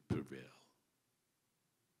goodness will prevail.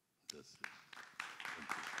 That's it.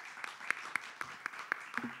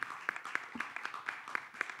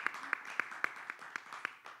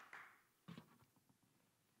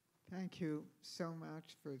 Thank you so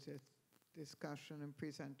much for this discussion and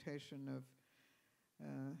presentation of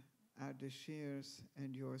Ardeshir's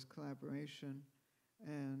and yours collaboration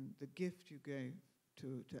and the gift you gave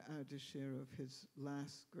to Ardeshir of his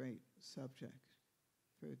last great subject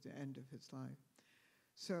for the end of his life.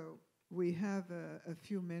 So we have a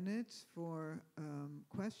few minutes for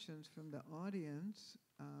questions from the audience.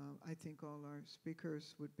 I think all our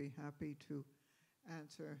speakers would be happy to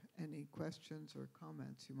answer any questions or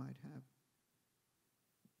comments you might have.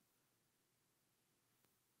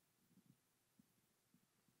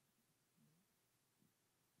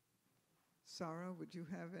 Sarah, would you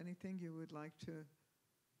have anything you would like to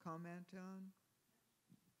comment on?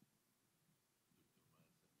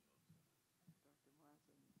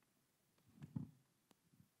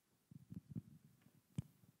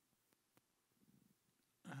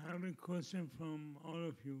 I have a question from all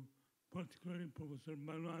of you, particularly Professor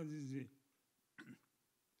Banuazizi.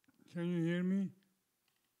 Can you hear me?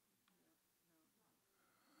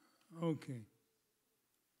 Okay.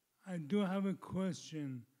 I do have a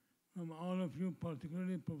question from all of you,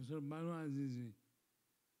 particularly Professor Banuazizi,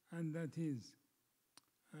 and that is,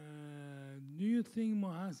 do you think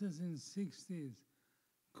Mohassess in the 60s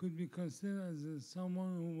could be considered as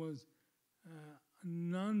someone who was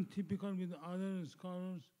non-typical with other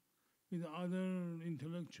scholars, with other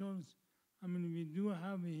intellectuals? I mean, we do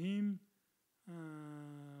have him,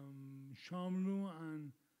 Shamlu,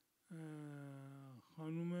 and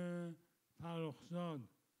Khanum Farrokhzad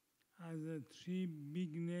as the three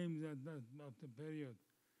big names at that of the period,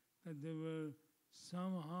 that they were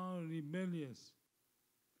somehow rebellious.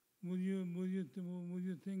 Would you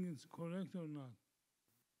think it's correct or not?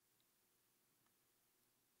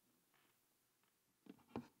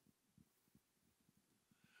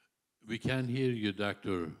 We can't hear you,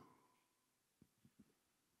 Dr.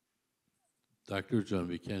 Dr. John,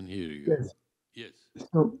 we can't hear you. Yes. Yes.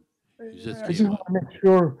 So You just I came just up. want to make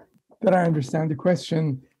sure that I understand the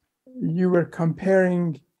question. You were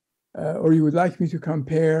comparing, or you would like me to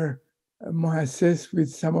compare Mohassess with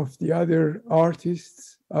some of the other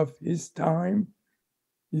artists of his time.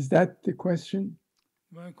 Is that the question?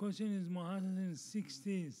 My question is Mohassess in the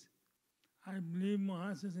 60s. I believe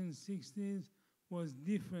Mohassess in the 60s was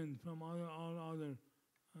different from all other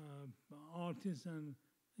artists and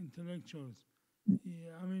intellectuals.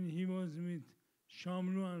 I mean, he was with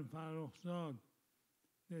Shamlu and Farrokhzad,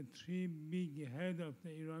 the three big head of the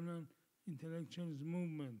Iranian intellectuals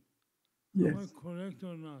movement. Yes. Am I correct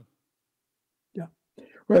or not? Yeah.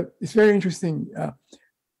 Well, it's very interesting.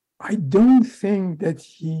 I don't think that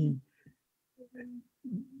he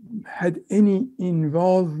had any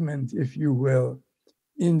involvement, if you will,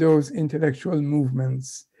 in those intellectual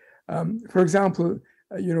movements. For example,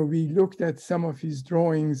 we looked at some of his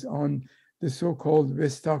drawings on the so-called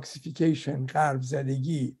Westoxification, Gharb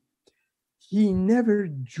Zadegi. He never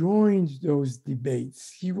joined those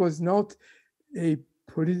debates. He was not a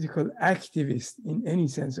political activist in any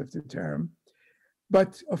sense of the term.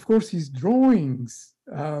 But of course, his drawings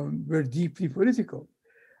were deeply political.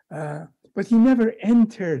 But he never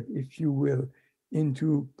entered, if you will,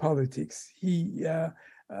 into politics. He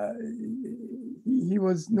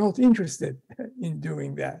was not interested in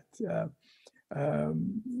doing that.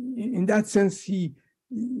 In that sense, he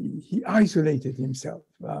isolated himself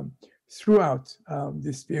throughout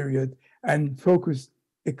this period and focused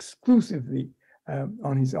exclusively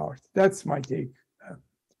on his art. That's my take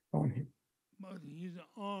on him. But his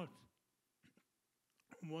art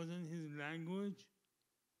wasn't his language,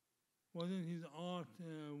 wasn't his art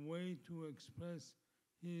a way to express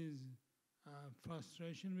his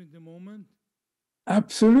frustration with the moment?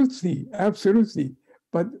 Absolutely, absolutely.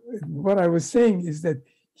 But what I was saying is that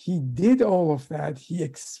he did all of that. He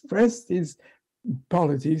expressed his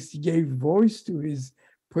politics. He gave voice to his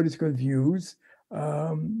political views,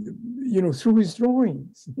 through his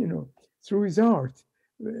drawings, through his art,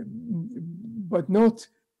 but not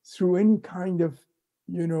through any kind of,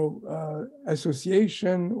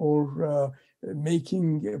 association or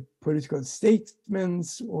making political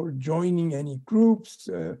statements or joining any groups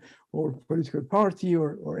or political party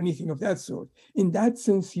or anything of that sort. In that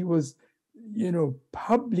sense, he was,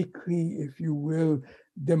 publicly, if you will,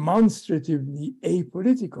 demonstratively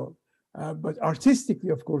apolitical. But artistically,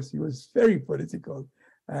 of course, he was very political.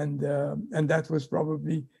 And that was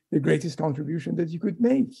probably the greatest contribution that you could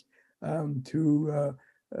make to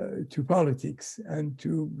politics and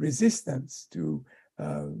to resistance to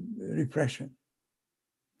repression.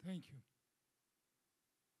 Thank you.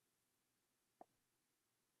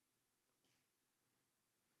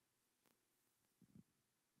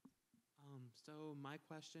 So my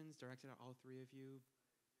question's directed at all three of you.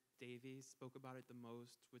 Davies spoke about it the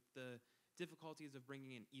most with the difficulties of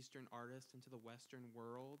bringing an Eastern artist into the Western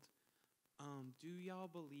world. Do y'all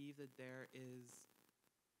believe that there is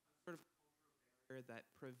sort of cultural barrier that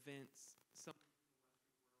prevents some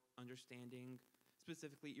understanding,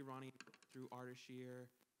 specifically Iranian through Ardeshir,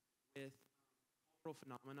 with cultural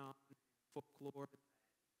phenomenon, folklore that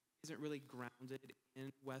isn't really grounded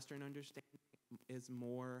in Western understanding, is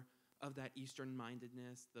more of that Eastern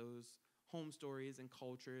mindedness, those home stories and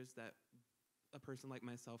cultures that a person like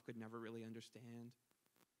myself could never really understand?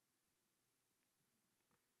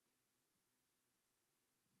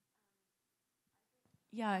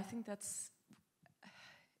 Yeah, I think it's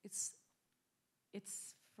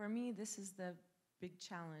for me, this is the big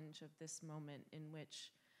challenge of this moment in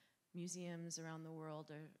which museums around the world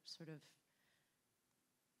are sort of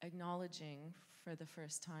acknowledging for the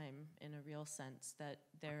first time in a real sense that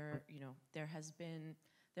there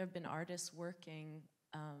have been artists working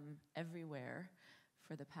everywhere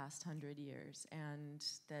for the past 100 years, and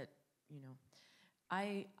that,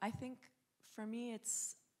 I think for me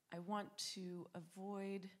I want to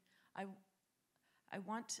avoid, I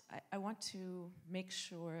want to make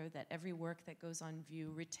sure that every work that goes on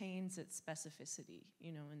view retains its specificity,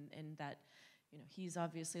 and that, he's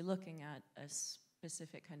obviously looking at a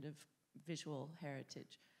specific kind of visual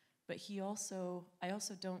heritage, but I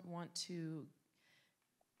also don't want to,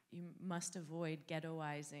 you must avoid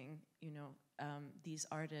ghettoizing, these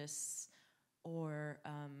artists, or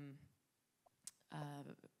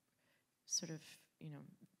sort of,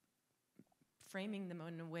 framing them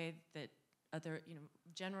in a way that other,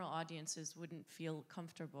 general audiences wouldn't feel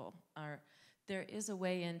comfortable. There is a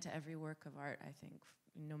way into every work of art, I think,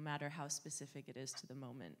 no matter how specific it is to the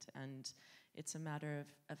moment, and it's a matter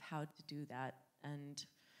of how to do that and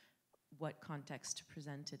what context to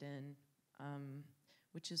present it in,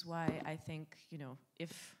 which is why I think,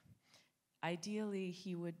 if ideally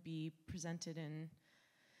he would be presented in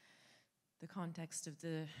the context of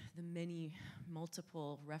the many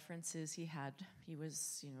multiple references he had. He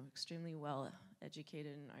was, extremely well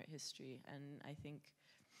educated in art history, and I think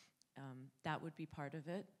that would be part of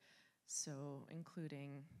it. So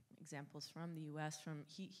including examples from the U.S.,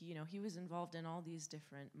 he was involved in all these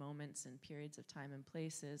different moments and periods of time and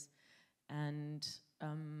places, and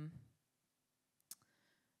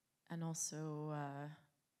also.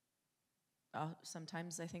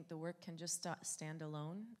 Sometimes I think the work can just stand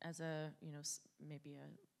alone as a, maybe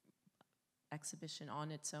a exhibition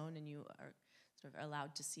on its own, and you are sort of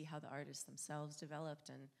allowed to see how the artists themselves developed.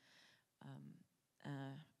 And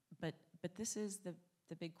but this is the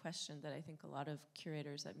big question that I think a lot of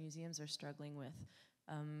curators at museums are struggling with.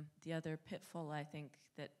 The other pitfall I think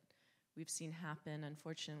that we've seen happen,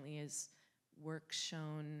 unfortunately, is work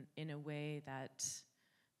shown in a way that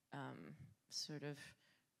sort of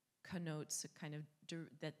connotes a kind of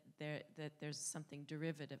that there's something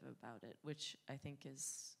derivative about it, which I think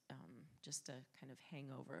is just a kind of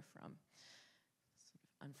hangover from sort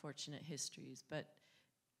of unfortunate histories. But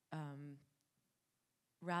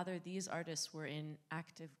rather, these artists were in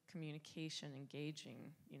active communication,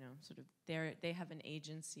 engaging. Sort of they have an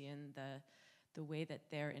agency in the way that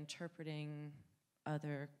they're interpreting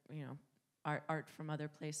other, art from other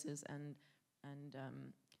places, and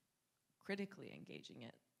critically engaging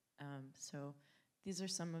it. So these are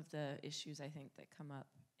some of the issues I think that come up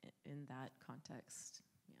in that context.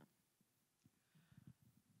 Yeah.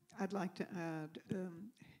 I'd like to add,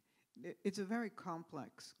 it's a very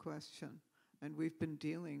complex question, and we've been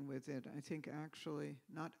dealing with it, I think, actually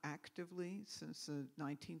not actively since the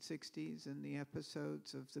 1960s and the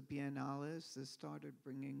episodes of the Biennales that started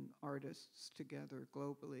bringing artists together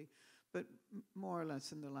globally, but more or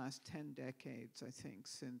less in the last 10 decades, I think,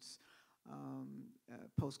 since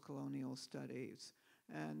post-colonial studies.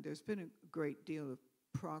 And there's been a great deal of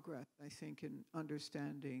progress, I think, in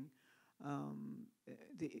understanding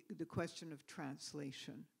the question of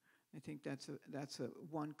translation. I think that's a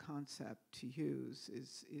one concept to use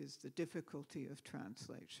is the difficulty of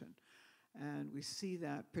translation. And we see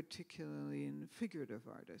that particularly in figurative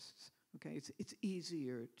artists. Okay, it's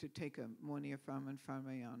easier to take a Monia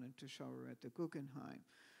Farman-Farmayan and to show her at the Guggenheim,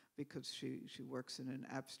 because she works in an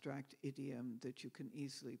abstract idiom that you can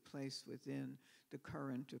easily place within the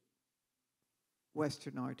current of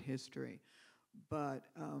Western art history. But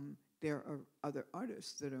there are other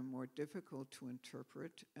artists that are more difficult to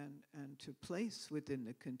interpret and to place within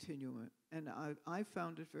the continuum. And I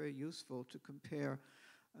found it very useful to compare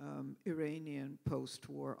Iranian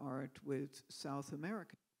post-war art with South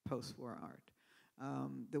American post-war art.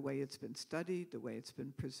 The way it's been studied, the way it's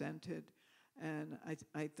been presented. And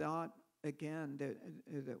I thought, again,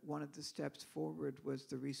 that one of the steps forward was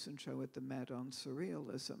the recent show at the Met on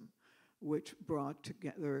surrealism, which brought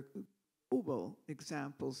together global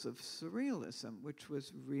examples of surrealism, which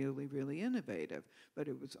was really, really innovative. But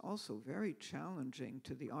it was also very challenging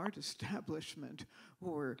to the art establishment,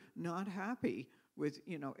 who were not happy with,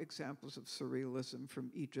 you know, examples of surrealism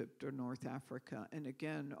from Egypt or North Africa. And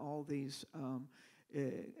again, all these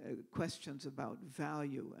questions about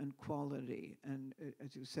value and quality, and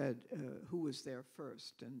as you said, who was there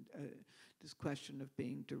first, and this question of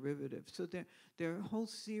being derivative. So there are a whole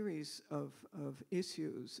series of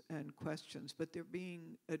issues and questions, but they're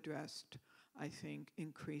being addressed, I think,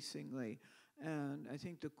 increasingly. And I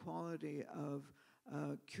think the quality of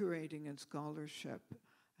curating and scholarship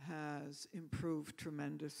has improved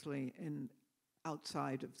tremendously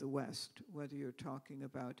outside of the West, whether you're talking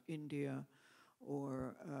about India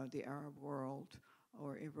or the Arab world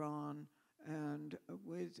or Iran. And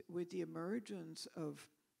with the emergence of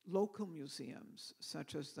local museums,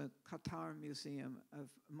 such as the Qatar Museum of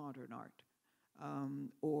Modern Art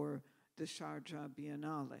or the Sharjah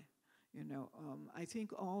Biennale, you know, I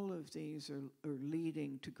think all of these are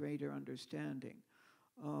leading to greater understanding.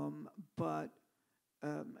 But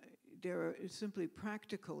there are simply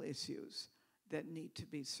practical issues that need to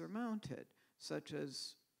be surmounted, such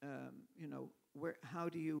as, you know, how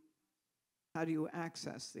do you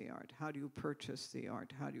access the art? How do you purchase the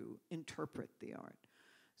art? How do you interpret the art?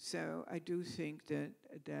 So I do think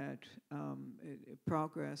that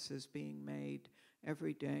progress is being made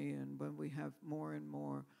every day, and when we have more and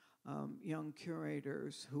more young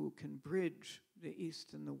curators who can bridge the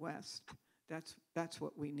East and the West, that's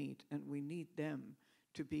what we need, and we need them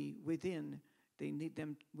to be within. We need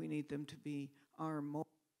them to be our mold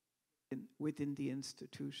within the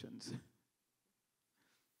institutions.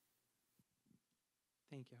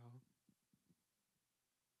 Thank you all.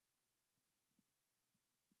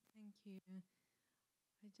 Thank you.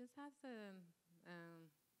 I just have a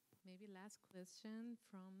maybe last question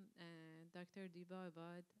from Dr. Diba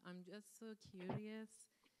about, I'm just so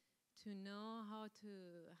curious to know how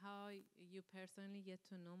you personally get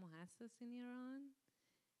to know Mohassess in Iran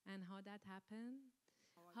and how that happened.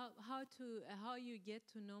 How you get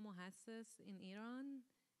to know Mohassess in Iran,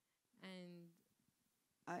 and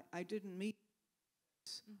I didn't meet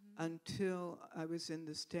until I was in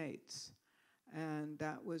the States, and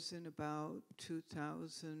that was in about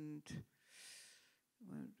 2000.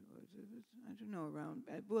 I don't know, around,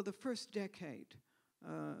 well, the first decade,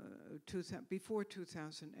 before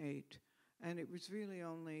 2008. And it was really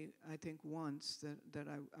only, I think, once that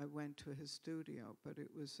I went to his studio, but it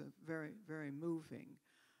was very, very moving.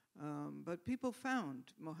 But people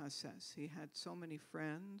found Mohassess. He had so many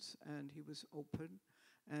friends, and he was open,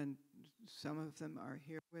 and some of them are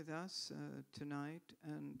here with us tonight.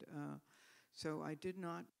 And so I did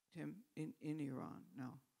not meet him in Iran,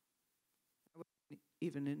 no. I wasn't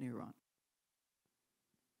even in Iran.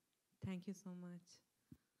 thank you so much.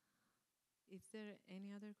 Is there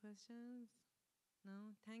any other questions?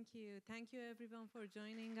 No? Thank you. Thank you, everyone, for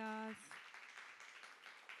joining us.